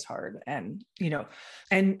everything is hard. And,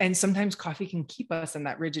 and sometimes coffee can keep us in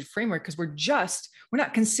that rigid framework because we're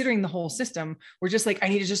not considering the whole system. We're just like, I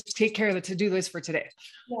need to just take care of the to-do list for today,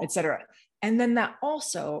 et cetera. And then that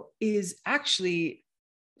also is actually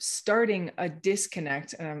starting a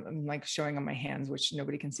disconnect. And I'm like showing on my hands, which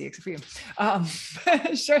nobody can see except for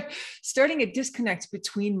you. Starting a disconnect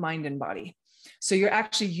between mind and body. So you're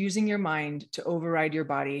actually using your mind to override your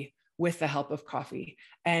body with the help of coffee.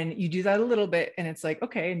 And you do that a little bit and it's like,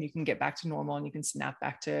 okay, and you can get back to normal and you can snap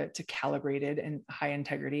back to calibrated and high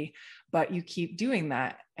integrity, but you keep doing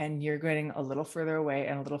that and you're getting a little further away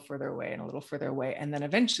and a little further away and a little further away. And then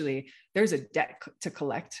eventually there's a debt to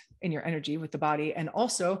collect in your energy with the body. And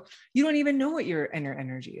also you don't even know what your inner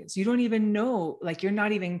energy is. You don't even know, like you're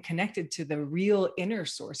not even connected to the real inner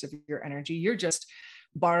source of your energy. You're just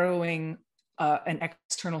borrowing an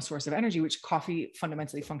external source of energy, which coffee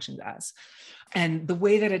fundamentally functions as. And the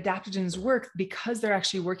way that adaptogens work, because they're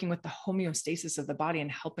actually working with the homeostasis of the body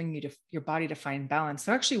and helping your body to find balance,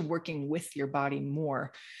 they're actually working with your body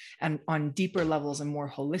more and on deeper levels and more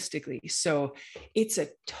holistically. So it's a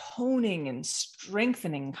toning and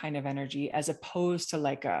strengthening kind of energy, as opposed to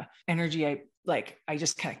like a energy I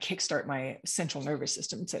just kind of kickstart my central nervous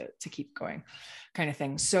system to keep going kind of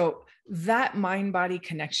thing. So that mind body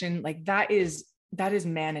connection, like that is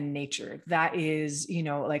man and nature. That is,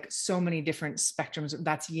 like so many different spectrums.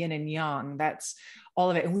 That's yin and yang. That's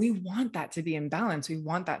all of it. And we want that to be in balance. We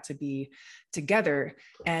want that to be together.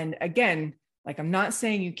 And again, like, I'm not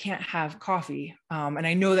saying you can't have coffee. And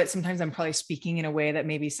I know that sometimes I'm probably speaking in a way that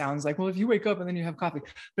maybe sounds like, well, if you wake up and then you have coffee,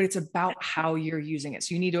 but it's about how you're using it.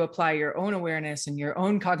 So you need to apply your own awareness and your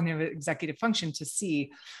own cognitive executive function to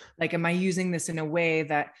see, like, am I using this in a way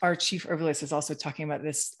that our chief herbalist is also talking about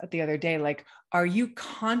this the other day? Like, are you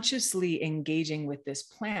consciously engaging with this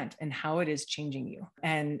plant and how it is changing you?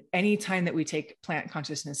 And anytime that we take plant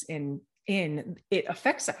consciousness in, it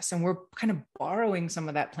affects us, and we're kind of borrowing some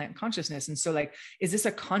of that plant consciousness. And so, like, is this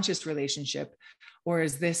a conscious relationship, or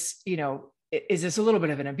is this, is this a little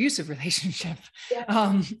bit of an abusive relationship?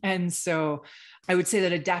 Yeah. And so I would say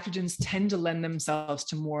that adaptogens tend to lend themselves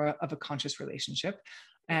to more of a conscious relationship.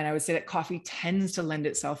 And I would say that coffee tends to lend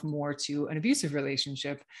itself more to an abusive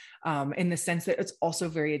relationship, in the sense that it's also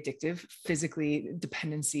very addictive, physically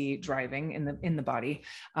dependency driving in the body.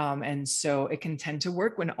 And so it can tend to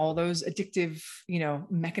work when all those addictive,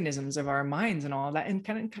 mechanisms of our minds and all of that, and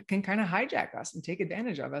can kind of hijack us and take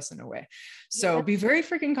advantage of us in a way. So be very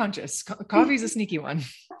freaking conscious. Coffee's a sneaky one.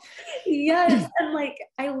 Yes. And like,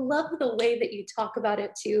 I love the way that you talk about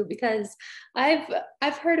it too, because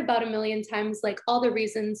I've heard about a million times, like, all the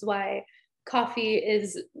reasons why coffee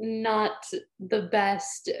is not the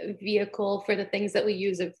best vehicle for the things that we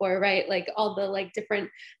use it for, right? Like all the like different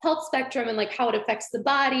health spectrum and like how it affects the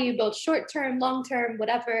body, both short-term, long-term,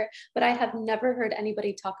 whatever. But I have never heard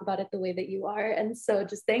anybody talk about it the way that you are. And so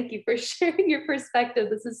just thank you for sharing your perspective.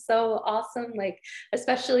 This is so awesome. Like,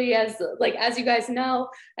 especially as you guys know,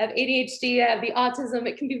 I have ADHD, I have the autism.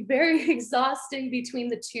 It can be very exhausting between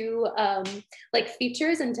the two like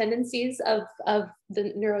features and tendencies of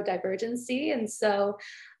the neurodivergency. And so,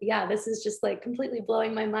 yeah, this is just like completely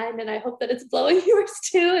blowing my mind. And I hope that it's blowing yours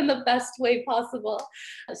too in the best way possible.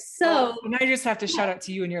 So, and I just have to shout out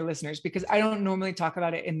to you and your listeners, because I don't normally talk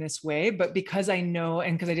about it in this way, but because I know,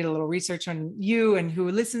 and because I did a little research on you and who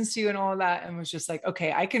listens to you and all of that, and was just like,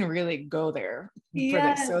 okay, I can really go there for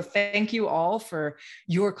this. So thank you all for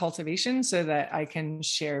your cultivation so that I can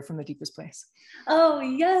share from the deepest place. Oh,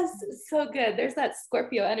 yes. So good. There's that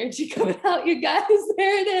Scorpio energy coming out, you guys.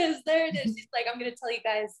 There it is. There it is. She's like, I'm going to tell you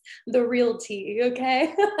guys the real tea.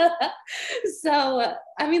 Okay. So,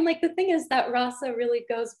 I mean, like, the thing is that Rasa really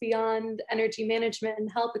goes beyond energy management and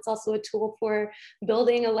health. It's also a tool for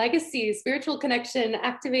building a legacy, spiritual connection,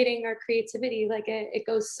 activating our creativity. Like it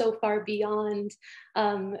goes so far beyond,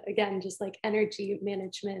 again, just like energy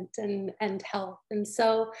management and health. And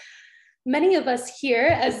so, many of us here,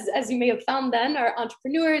 as you may have found then, are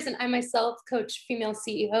entrepreneurs, and I myself coach female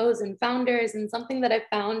CEOs and founders. And something that I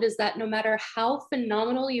found is that no matter how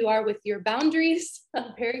phenomenal you are with your boundaries,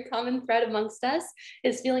 a very common thread amongst us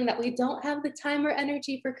is feeling that we don't have the time or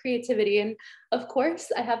energy for creativity. And of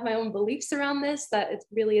course, I have my own beliefs around this, that it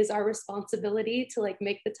really is our responsibility to like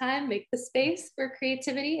make the time, make the space for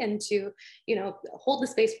creativity, and to, you know, hold the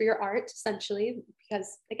space for your art, essentially, because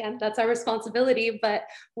again, that's our responsibility. But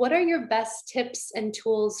what are your best tips and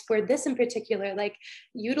tools for this in particular, like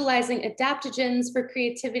utilizing adaptogens for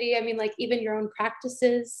creativity? I mean, like even your own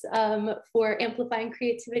practices for amplifying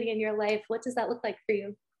creativity in your life. What does that look like for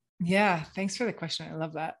you? Yeah, thanks for the question. I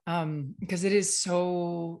love that. Because it is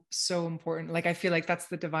so, so important. Like, I feel like that's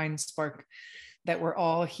the divine spark that we're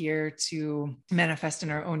all here to manifest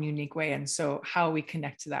in our own unique way. And so how we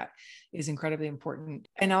connect to that is incredibly important.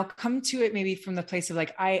 And I'll come to it maybe from the place of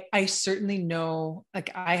like, I certainly know,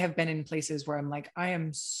 like I have been in places where I'm like, I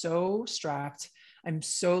am so strapped. I'm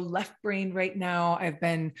so left-brained right now. I've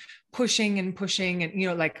been pushing and, you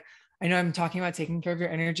know, like, I know I'm talking about taking care of your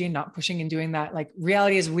energy and not pushing and doing that. Like,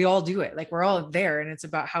 reality is we all do it. Like, we're all there, and it's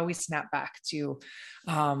about how we snap back to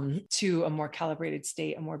a more calibrated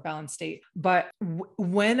state, a more balanced state. But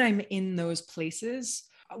when I'm in those places,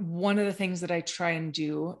 one of the things that I try and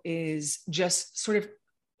do is just sort of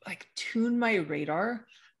like tune my radar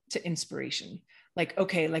to inspiration. Like,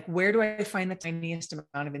 okay, like where do I find the tiniest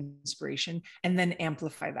amount of inspiration, and then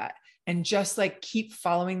amplify that. And just like keep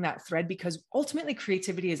following that thread, because ultimately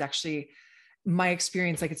creativity is actually, my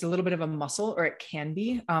experience, like it's a little bit of a muscle, or it can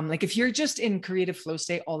be. Like if you're just in creative flow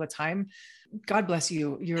state all the time, God bless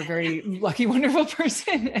you. You're a very lucky, wonderful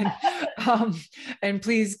person. And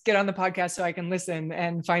please get on the podcast so I can listen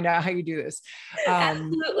and find out how you do this.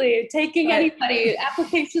 Absolutely. Taking anybody,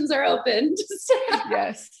 applications are open.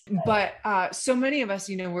 Yes. But so many of us,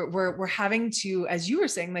 you know, we're having to, as you were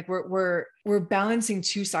saying, like we're balancing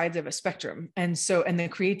two sides of a spectrum. And the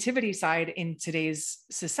creativity side in today's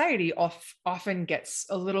society often gets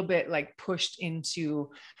a little bit like pushed into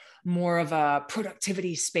more of a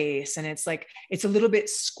productivity space. And it's like, it's a little bit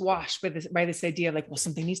squashed by this idea of like, well,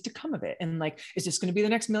 something needs to come of it. And like, is this going to be the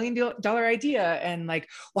next $1 million idea? And like,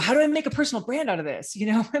 well, how do I make a personal brand out of this? You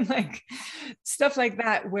know, and like stuff like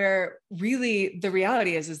that, where really the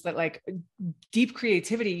reality is that like deep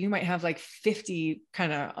creativity, you might have like 50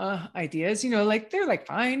 kind of ideas, you know, like they're like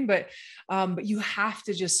fine, but you have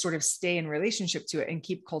to just sort of stay in relationship to it and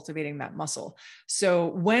keep cultivating that muscle. So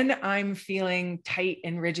when I'm feeling tight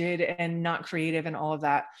and rigid and not creative and all of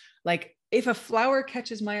that, like if a flower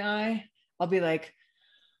catches my eye, I'll be like,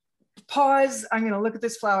 pause, I'm going to look at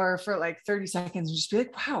this flower for like 30 seconds and just be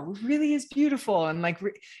like, wow, it really is beautiful. And like,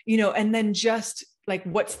 you know, and then just like,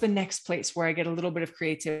 what's the next place where I get a little bit of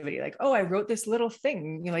creativity? Like, oh, I wrote this little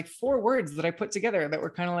thing, you know, like 4 words that I put together that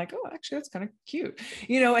were kind of like, oh, actually, that's kind of cute,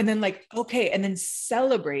 you know, and then like, okay. And then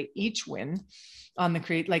celebrate each win on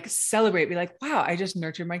the like celebrate, be like, wow, I just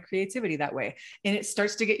nurtured my creativity that way. And it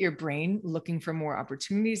starts to get your brain looking for more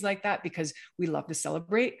opportunities like that, because we love to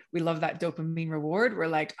celebrate. We love that dopamine reward. We're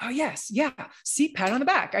like, oh yes. Yeah. See, pat on the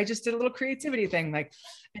back. I just did a little creativity thing. Like,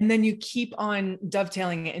 and then you keep on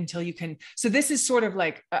dovetailing it until you can. So this is sort of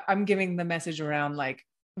like, I'm giving the message around like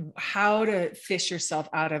how to fish yourself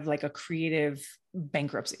out of like a creative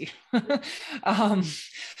bankruptcy.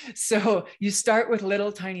 So you start with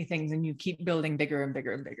little tiny things and you keep building bigger and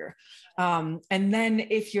bigger and bigger. And then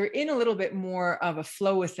if you're in a little bit more of a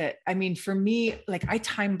flow with it, I mean, for me, like I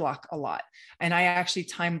time block a lot, and I actually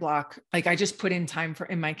time block, like I just put in time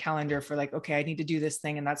in my calendar for like, okay, I need to do this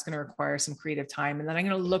thing, and that's going to require some creative time. And then I'm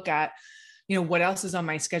going to look at, you know, what else is on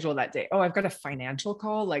my schedule that day? Oh, I've got a financial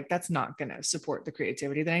call. Like that's not going to support the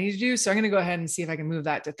creativity that I need to do. So I'm going to go ahead and see if I can move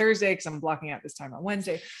that to Thursday, because I'm blocking out this time on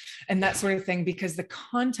Wednesday and that sort of thing, because the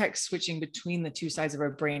context switching between the two sides of our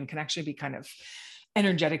brain can actually be kind of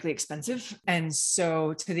energetically expensive. And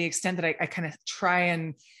so to the extent that I kind of try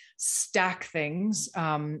and stack things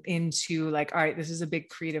into like, all right, this is a big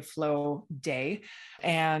creative flow day.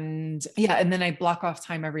 And yeah, and then I block off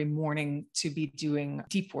time every morning to be doing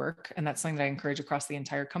deep work. And that's something that I encourage across the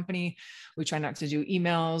entire company. We try not to do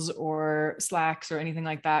emails or Slacks or anything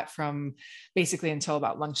like that from basically until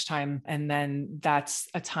about lunchtime. And then that's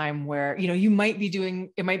a time where, you know, you might be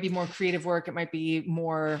doing, it might be more creative work. It might be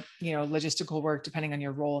more, you know, logistical work, depending on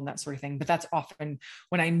your role and that sort of thing. But that's often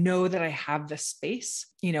when I know that I have the space,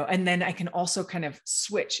 you know, and then I can also kind of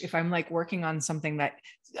switch if I'm like working on something that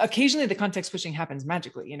occasionally the context switching happens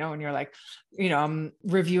magically, you know, and you're like, you know, I'm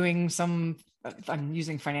reviewing I'm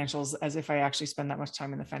using financials as if I actually spend that much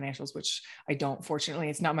time in the financials, which I don't, fortunately.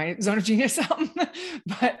 It's not my zone of genius.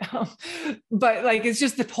 But like, it's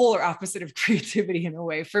just the polar opposite of creativity in a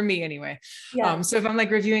way for me anyway. Yeah. So if I'm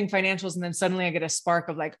like reviewing financials and then suddenly I get a spark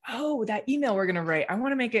of like, oh, that email we're going to write, I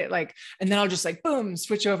want to make it like, and then I'll just like, boom,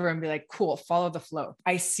 switch over and be like, cool, follow the flow.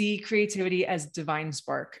 I see creativity as divine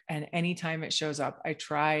spark. And anytime it shows up, I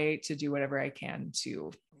try to do whatever I can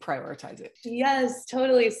to prioritize it. Yes,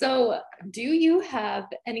 totally. So do you have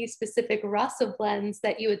any specific rasa blends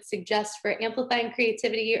that you would suggest for amplifying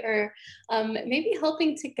creativity or maybe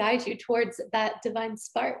helping to guide you towards that divine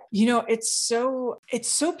spark? You know, it's so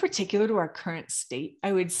particular to our current state.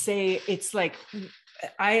 I would say it's like,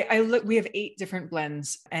 I look, we have 8 different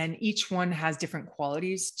blends and each one has different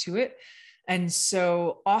qualities to it. And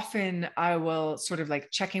so often I will sort of like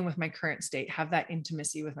check in with my current state, have that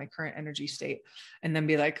intimacy with my current energy state, and then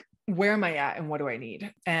be like, where am I at and what do I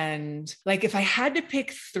need? And like, if I had to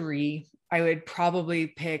pick 3, I would probably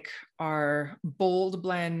pick our bold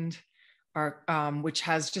blend, our, which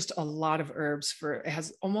has just a lot of herbs it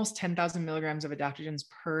has almost 10,000 milligrams of adaptogens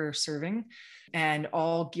per serving and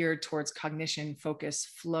all geared towards cognition, focus,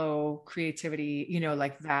 flow, creativity, you know,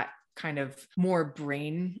 like that kind of more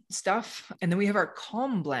brain stuff. And then we have our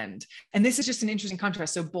calm blend. And this is just an interesting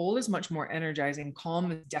contrast. So bold is much more energizing. Calm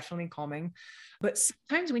is definitely calming, but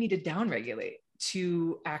sometimes we need to downregulate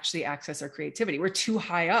to actually access our creativity. We're too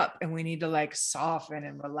high up and we need to like soften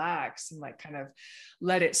and relax and like kind of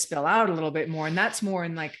let it spill out a little bit more. And that's more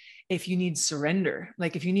in like, if you need surrender,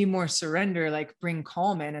 like if you need more surrender, like bring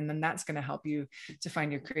calm in, and then that's going to help you to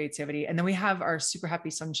find your creativity. And then we have our super happy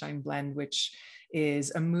sunshine blend, which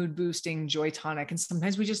is a mood boosting joy tonic. And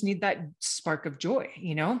sometimes we just need that spark of joy,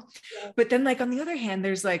 you know? Yeah. But then like, on the other hand,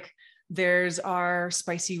 there's our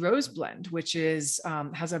spicy rose blend, which is,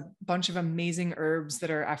 has a bunch of amazing herbs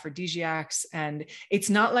that are aphrodisiacs. And it's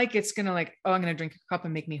not like it's going to like, oh, I'm going to drink a cup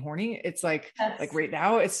and make me horny. It's like, yes. Like right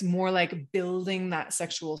now, it's more like building that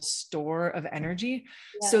sexual store of energy.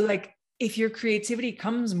 Yes. So like, if your creativity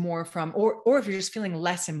comes more from, or if you're just feeling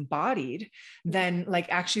less embodied, then like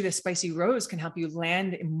actually the spicy rose can help you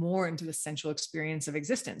land more into the sensual experience of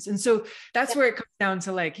existence. And so that's where it comes down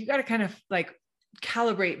to like, you got to kind of like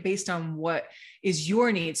calibrate based on what is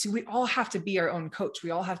your needs. So we all have to be our own coach.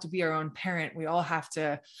 We all have to be our own parent. We all have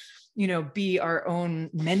to, you know, be our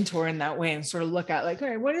own mentor in that way and sort of look at like, all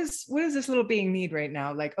right, what does this little being need right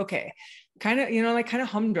now? Like, okay, kind of, you know, like kind of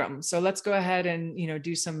humdrum. So let's go ahead and, you know,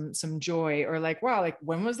 do some joy, or like, wow, like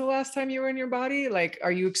when was the last time you were in your body? Like,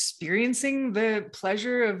 are you experiencing the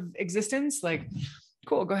pleasure of existence? Like,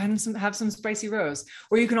 cool, go ahead and have some spicy rose.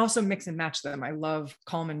 Or you can also mix and match them. I love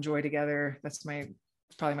calm and joy together. That's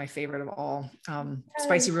probably my favorite of all.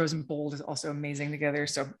 Spicy rose and bold is also amazing together.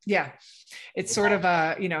 So yeah, it's sort of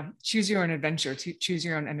a, you know, choose your own adventure, to choose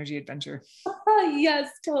your own energy adventure. Yes,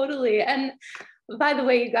 totally. And by the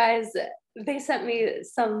way, you guys, they sent me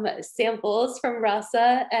some samples from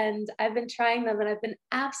Rasa and I've been trying them and I've been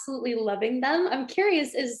absolutely loving them. I'm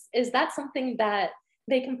curious, is that something that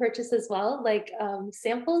they can purchase as well? Like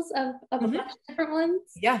samples of a bunch of different ones?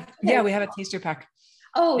 Yeah. Okay. Yeah. We have a taster pack.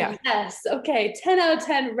 Oh, yeah. Yes. Okay. 10 out of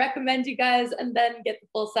 10, recommend you guys, and then get the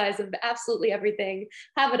full size of absolutely everything.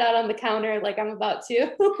 Have it out on the counter like I'm about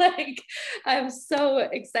to. Like, I'm so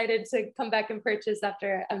excited to come back and purchase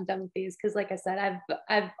after I'm done with these. Cause like I said,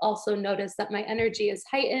 I've also noticed that my energy is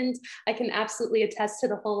heightened. I can absolutely attest to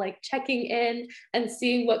the whole like checking in and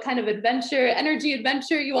seeing what kind of energy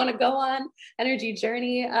adventure you want to go on, energy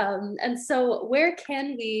journey. And so where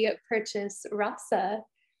can we purchase Rasa?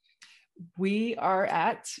 We are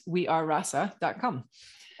at wearerasa.com.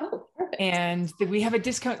 Oh, perfect. And we have a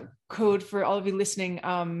discount code for all of you listening.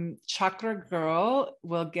 Chakra Girl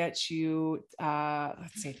will get you,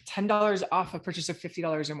 let's say $10 off a purchase of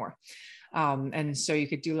 $50 or more. And so you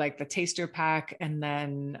could do like the taster pack and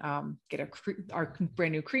then get our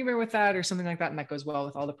brand new creamer with that or something like that. And that goes well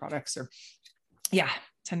with all the products. Or yeah,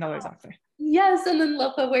 $10 off there. Yes. And then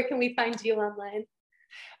Lopa, where can we find you online?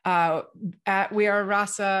 At We Are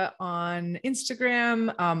Rasa on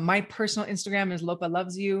Instagram. My personal Instagram is Lopa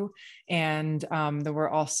Loves You. And then we're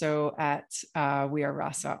also at We Are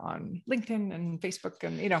Rasa on LinkedIn and Facebook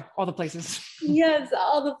and, you know, all the places. Yes,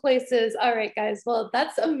 all the places. All right, guys. Well,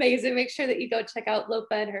 that's amazing. Make sure that you go check out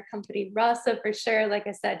Lopa and her company Rasa for sure. Like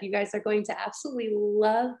I said, you guys are going to absolutely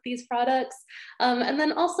love these products. And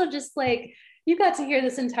then also just like, you got to hear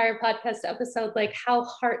this entire podcast episode, like how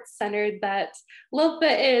heart-centered that Lopa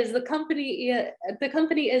is. The company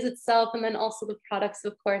is itself, and then also the products,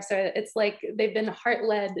 of course, are. It's like they've been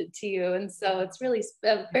heart-led to you, and so it's really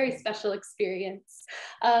a very special experience.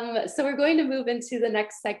 So we're going to move into the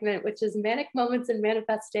next segment, which is Manic Moments in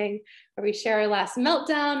Manifesting, where we share our last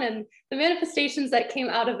meltdown and the manifestations that came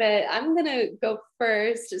out of it. I'm gonna go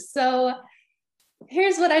first. So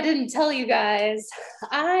here's what I didn't tell you guys.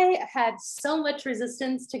 I had so much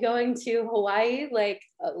resistance to going to Hawaii. Like,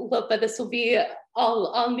 Lopa, this will be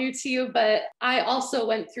all new to you, but I also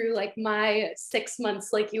went through like my 6 months,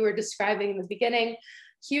 like you were describing in the beginning.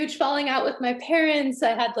 Huge falling out with my parents. I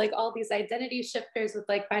had like all these identity shifters with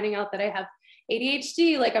like finding out that I have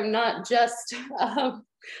ADHD. Like I'm not just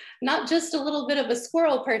a little bit of a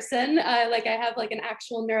squirrel person. Like I have like an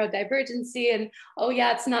actual neurodivergency, and oh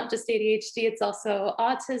yeah, it's not just ADHD, it's also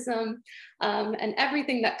autism, and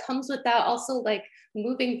everything that comes with that. Also like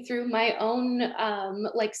moving through my own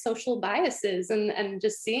like social biases and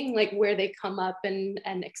just seeing like where they come up and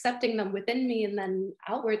accepting them within me and then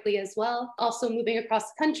outwardly as well. Also moving across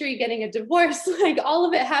the country, getting a divorce, like all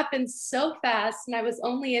of it happened so fast. And I was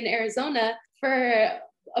only in Arizona for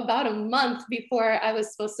about a month before I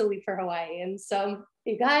was supposed to leave for Hawaii. And so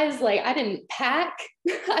you guys, like I didn't pack.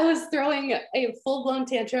 I was throwing a full-blown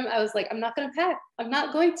tantrum. I was like, I'm not going to pack. I'm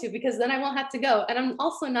not going to, because then I won't have to go. And I'm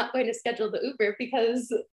also not going to schedule the Uber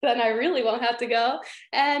because then I really won't have to go.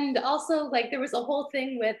 And also like there was a whole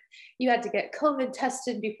thing with you had to get COVID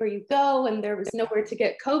tested before you go. And there was nowhere to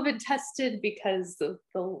get COVID tested because of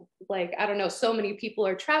the like, I don't know, so many people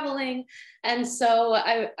are traveling. And so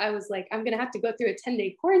I was like, I'm going to have to go through a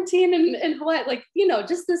 10-day quarantine in Hawaii. Like, you know,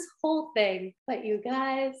 just this whole thing. But you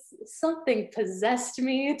guys, something possessed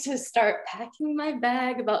me to start packing my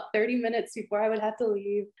bag about 30 minutes before I would have to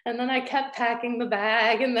leave. And then I kept packing the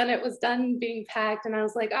bag, and then it was done being packed. And I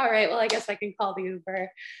was like, all right, well, I guess I can call the Uber.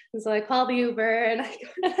 And so I call the Uber and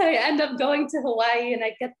I end up going to Hawaii, and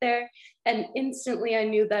I get there. And instantly I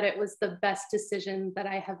knew that it was the best decision that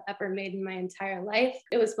I have ever made in my entire life.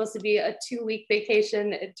 It was supposed to be a 2-week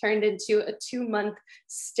vacation. It turned into a 2-month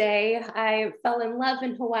stay. I fell in love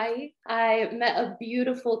in Hawaii. I met a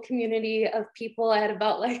beautiful community of people. I had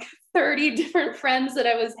about like 30 different friends that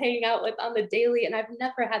I was hanging out with on the daily. And I've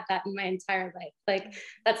never had that in my entire life. Like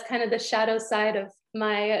that's kind of the shadow side of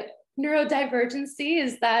my neurodivergency,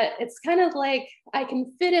 is that it's kind of like I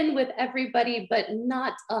can fit in with everybody, but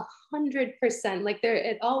not 100%. Like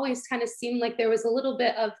it always kind of seemed like there was a little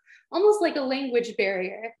bit of almost like a language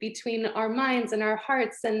barrier between our minds and our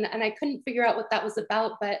hearts. And I couldn't figure out what that was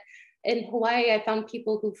about. But in Hawaii, I found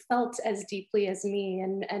people who felt as deeply as me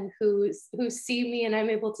and who see me, and I'm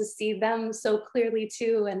able to see them so clearly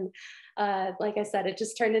too. And like I said, it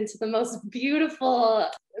just turned into the most beautiful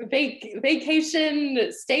vacation,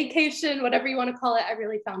 staycation, whatever you want to call it. I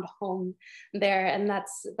really found home there. And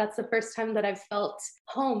that's the first time that I've felt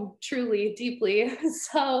home truly, deeply.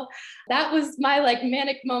 So that was my like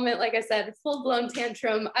manic moment. Like I said, full blown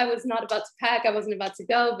tantrum. I was not about to pack. I wasn't about to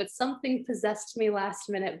go, but something possessed me last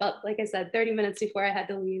minute. But like I said, 30 minutes before I had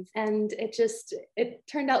to leave. And it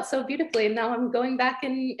turned out so beautifully. And now I'm going back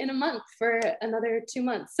in a month for another 2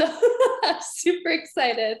 months. So I'm super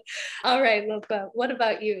excited. All right, Lopa, what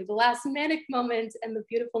about you? The last manic moment and the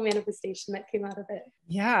beautiful manifestation that came out of it.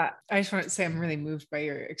 Yeah, I just want to say I'm really moved by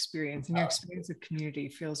your experience, and your experience of community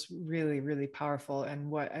feels really, really powerful, and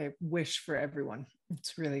what I wish for everyone.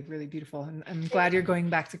 It's really, really beautiful. And I'm glad you're going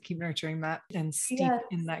back to keep nurturing that and steep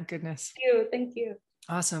in that goodness. Thank you.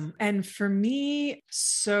 Awesome. And for me,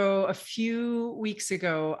 so a few weeks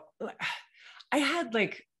ago, I had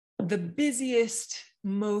like the busiest,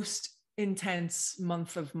 most intense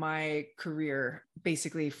month of my career,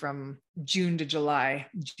 basically from June to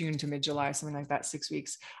mid-July, something like that, 6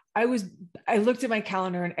 weeks. I looked at my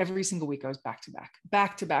calendar, and every single week I was back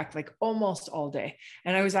to back, like almost all day.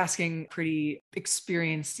 And I was asking pretty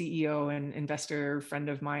experienced CEO and investor friend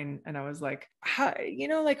of mine, and I was like, how,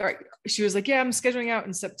 she was like, yeah, I'm scheduling out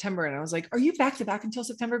in September. And I was like, are you back to back until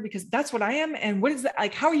September? Because that's what I am. And what is that?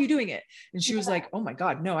 Like, how are you doing it? And she was like, oh my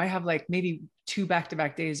God, no, I have like maybe 2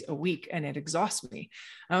 back-to-back days a week, and it exhausts me.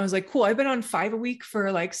 And I was like, cool. I've been on 5 a week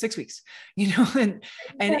for like 6 weeks, and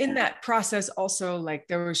in that process also, like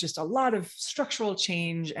there was just a lot of structural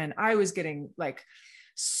change, and I was getting like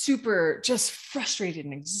super just frustrated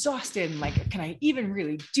and exhausted, and like, can I even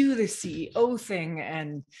really do the CEO thing?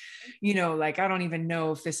 And, like, I don't even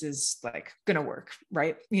know if this is like gonna work,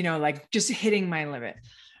 right? Like just hitting my limit.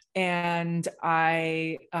 And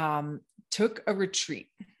I took a retreat,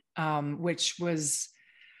 which was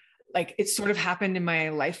like, it sort of happened in my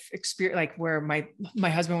life experience, like where my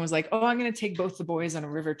husband was like, oh, I'm going to take both the boys on a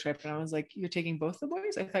river trip. And I was like, you're taking both the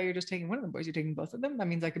boys? I thought you were just taking one of the boys. You're taking both of them? That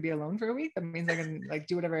means I could be alone for a week. That means I can like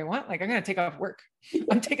do whatever I want. Like, I'm going to take off work.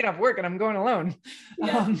 I'm taking off work and I'm going alone.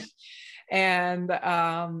 Yeah.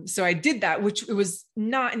 So I did that, which it was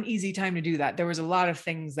not an easy time to do that. There was a lot of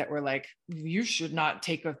things that were like, you should not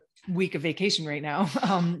take a week of vacation right now.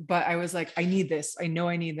 But I was like, I need this. I know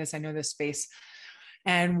I need this. I know this space.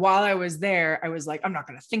 And while I was there, I was like, I'm not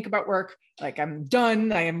going to think about work. Like, I'm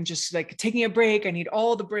done. I am just like taking a break. I need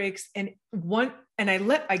all the breaks. And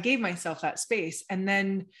I gave myself that space. And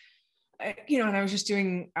then, and I was just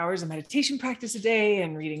doing hours of meditation practice a day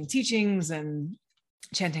and reading teachings and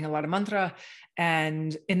chanting a lot of mantra.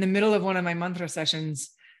 And in the middle of one of my mantra sessions,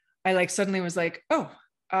 I like suddenly was like, oh,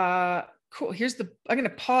 cool. I'm going to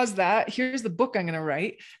pause that. Here's the book I'm going to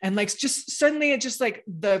write. And like, just suddenly it just like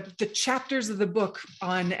the chapters of the book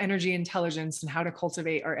on energy intelligence and how to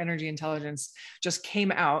cultivate our energy intelligence just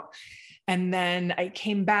came out. And then I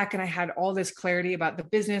came back and I had all this clarity about the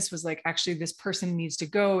business, was like, actually, this person needs to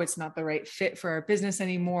go. It's not the right fit for our business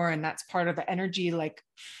anymore. And that's part of the energy, like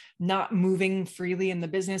not moving freely in the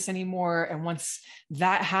business anymore. And once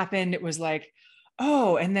that happened, it was like,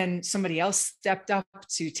 oh, and then somebody else stepped up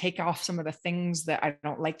to take off some of the things that I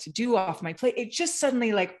don't like to do off my plate. It just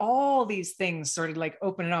suddenly, like, all these things started like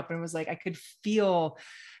opening up, and it was like, I could feel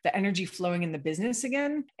the energy flowing in the business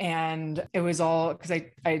again. And it was all because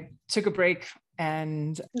I took a break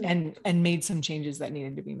and made some changes that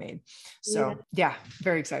needed to be made. So yeah,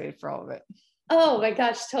 very excited for all of it. Oh my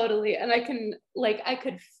gosh, totally. And I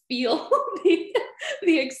could feel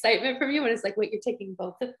the excitement from you when it's like, wait, you're taking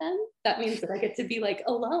both of them? That means that I get to be like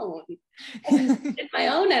alone in my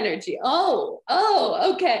own energy. Oh,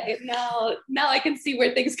 okay. Now I can see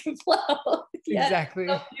where things can flow. Yes, exactly.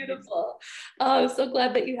 So beautiful. Oh, I'm so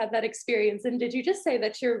glad that you had that experience. And did you just say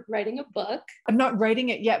that you're writing a book? I'm not writing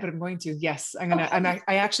it yet, but I'm going to. Yes, I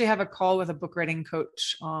actually have a call with a book writing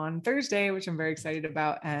coach on Thursday, which I'm very excited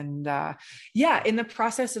about. And in the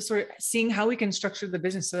process of sort of seeing how we can structure the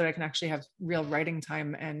business so that I can actually have real writing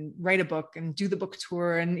time and write a book and do the book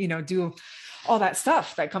tour and, do all that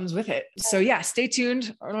stuff that comes with it. So yeah, stay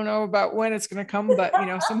tuned. I don't know about when it's going to come, but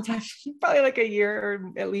sometime probably like a year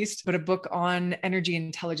or at least, but a book on energy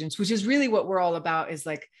intelligence, which is really what we're all about, is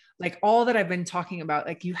like all that I've been talking about.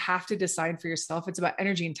 Like, you have to decide for yourself. It's about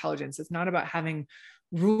energy intelligence. It's not about having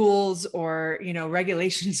rules or,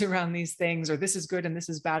 regulations around these things, or this is good and this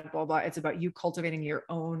is bad, blah, blah. It's about you cultivating your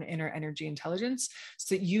own inner energy intelligence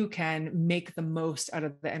so that you can make the most out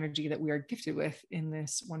of the energy that we are gifted with in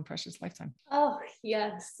this one precious lifetime. Oh,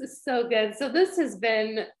 yes. So good. So this has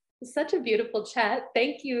been such a beautiful chat.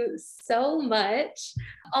 Thank you so much.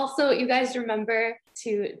 Also, you guys remember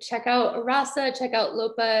to check out Rasa, check out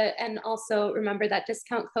Lopa, and also remember that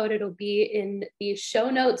discount code. It'll be in the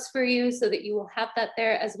show notes for you so that you will have that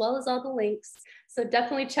there, as well as all the links. So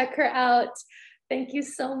definitely check her out. Thank you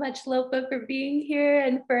so much, Lopa, for being here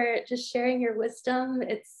and for just sharing your wisdom.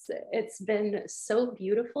 It's been so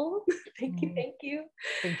beautiful. Thank you.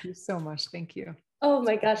 Thank you so much. Thank you. Oh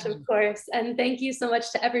my gosh, of course. And thank you so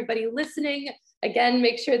much to everybody listening. Again,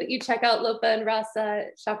 make sure that you check out Lopa and Rasa.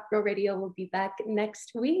 Chakra Girl Radio will be back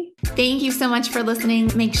next week. Thank you so much for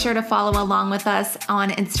listening. Make sure to follow along with us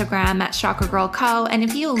on Instagram at Chakra Girl Co. And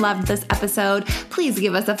if you loved this episode, please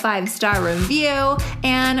give us a 5-star review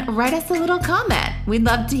and write us a little comment. We'd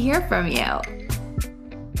love to hear from you.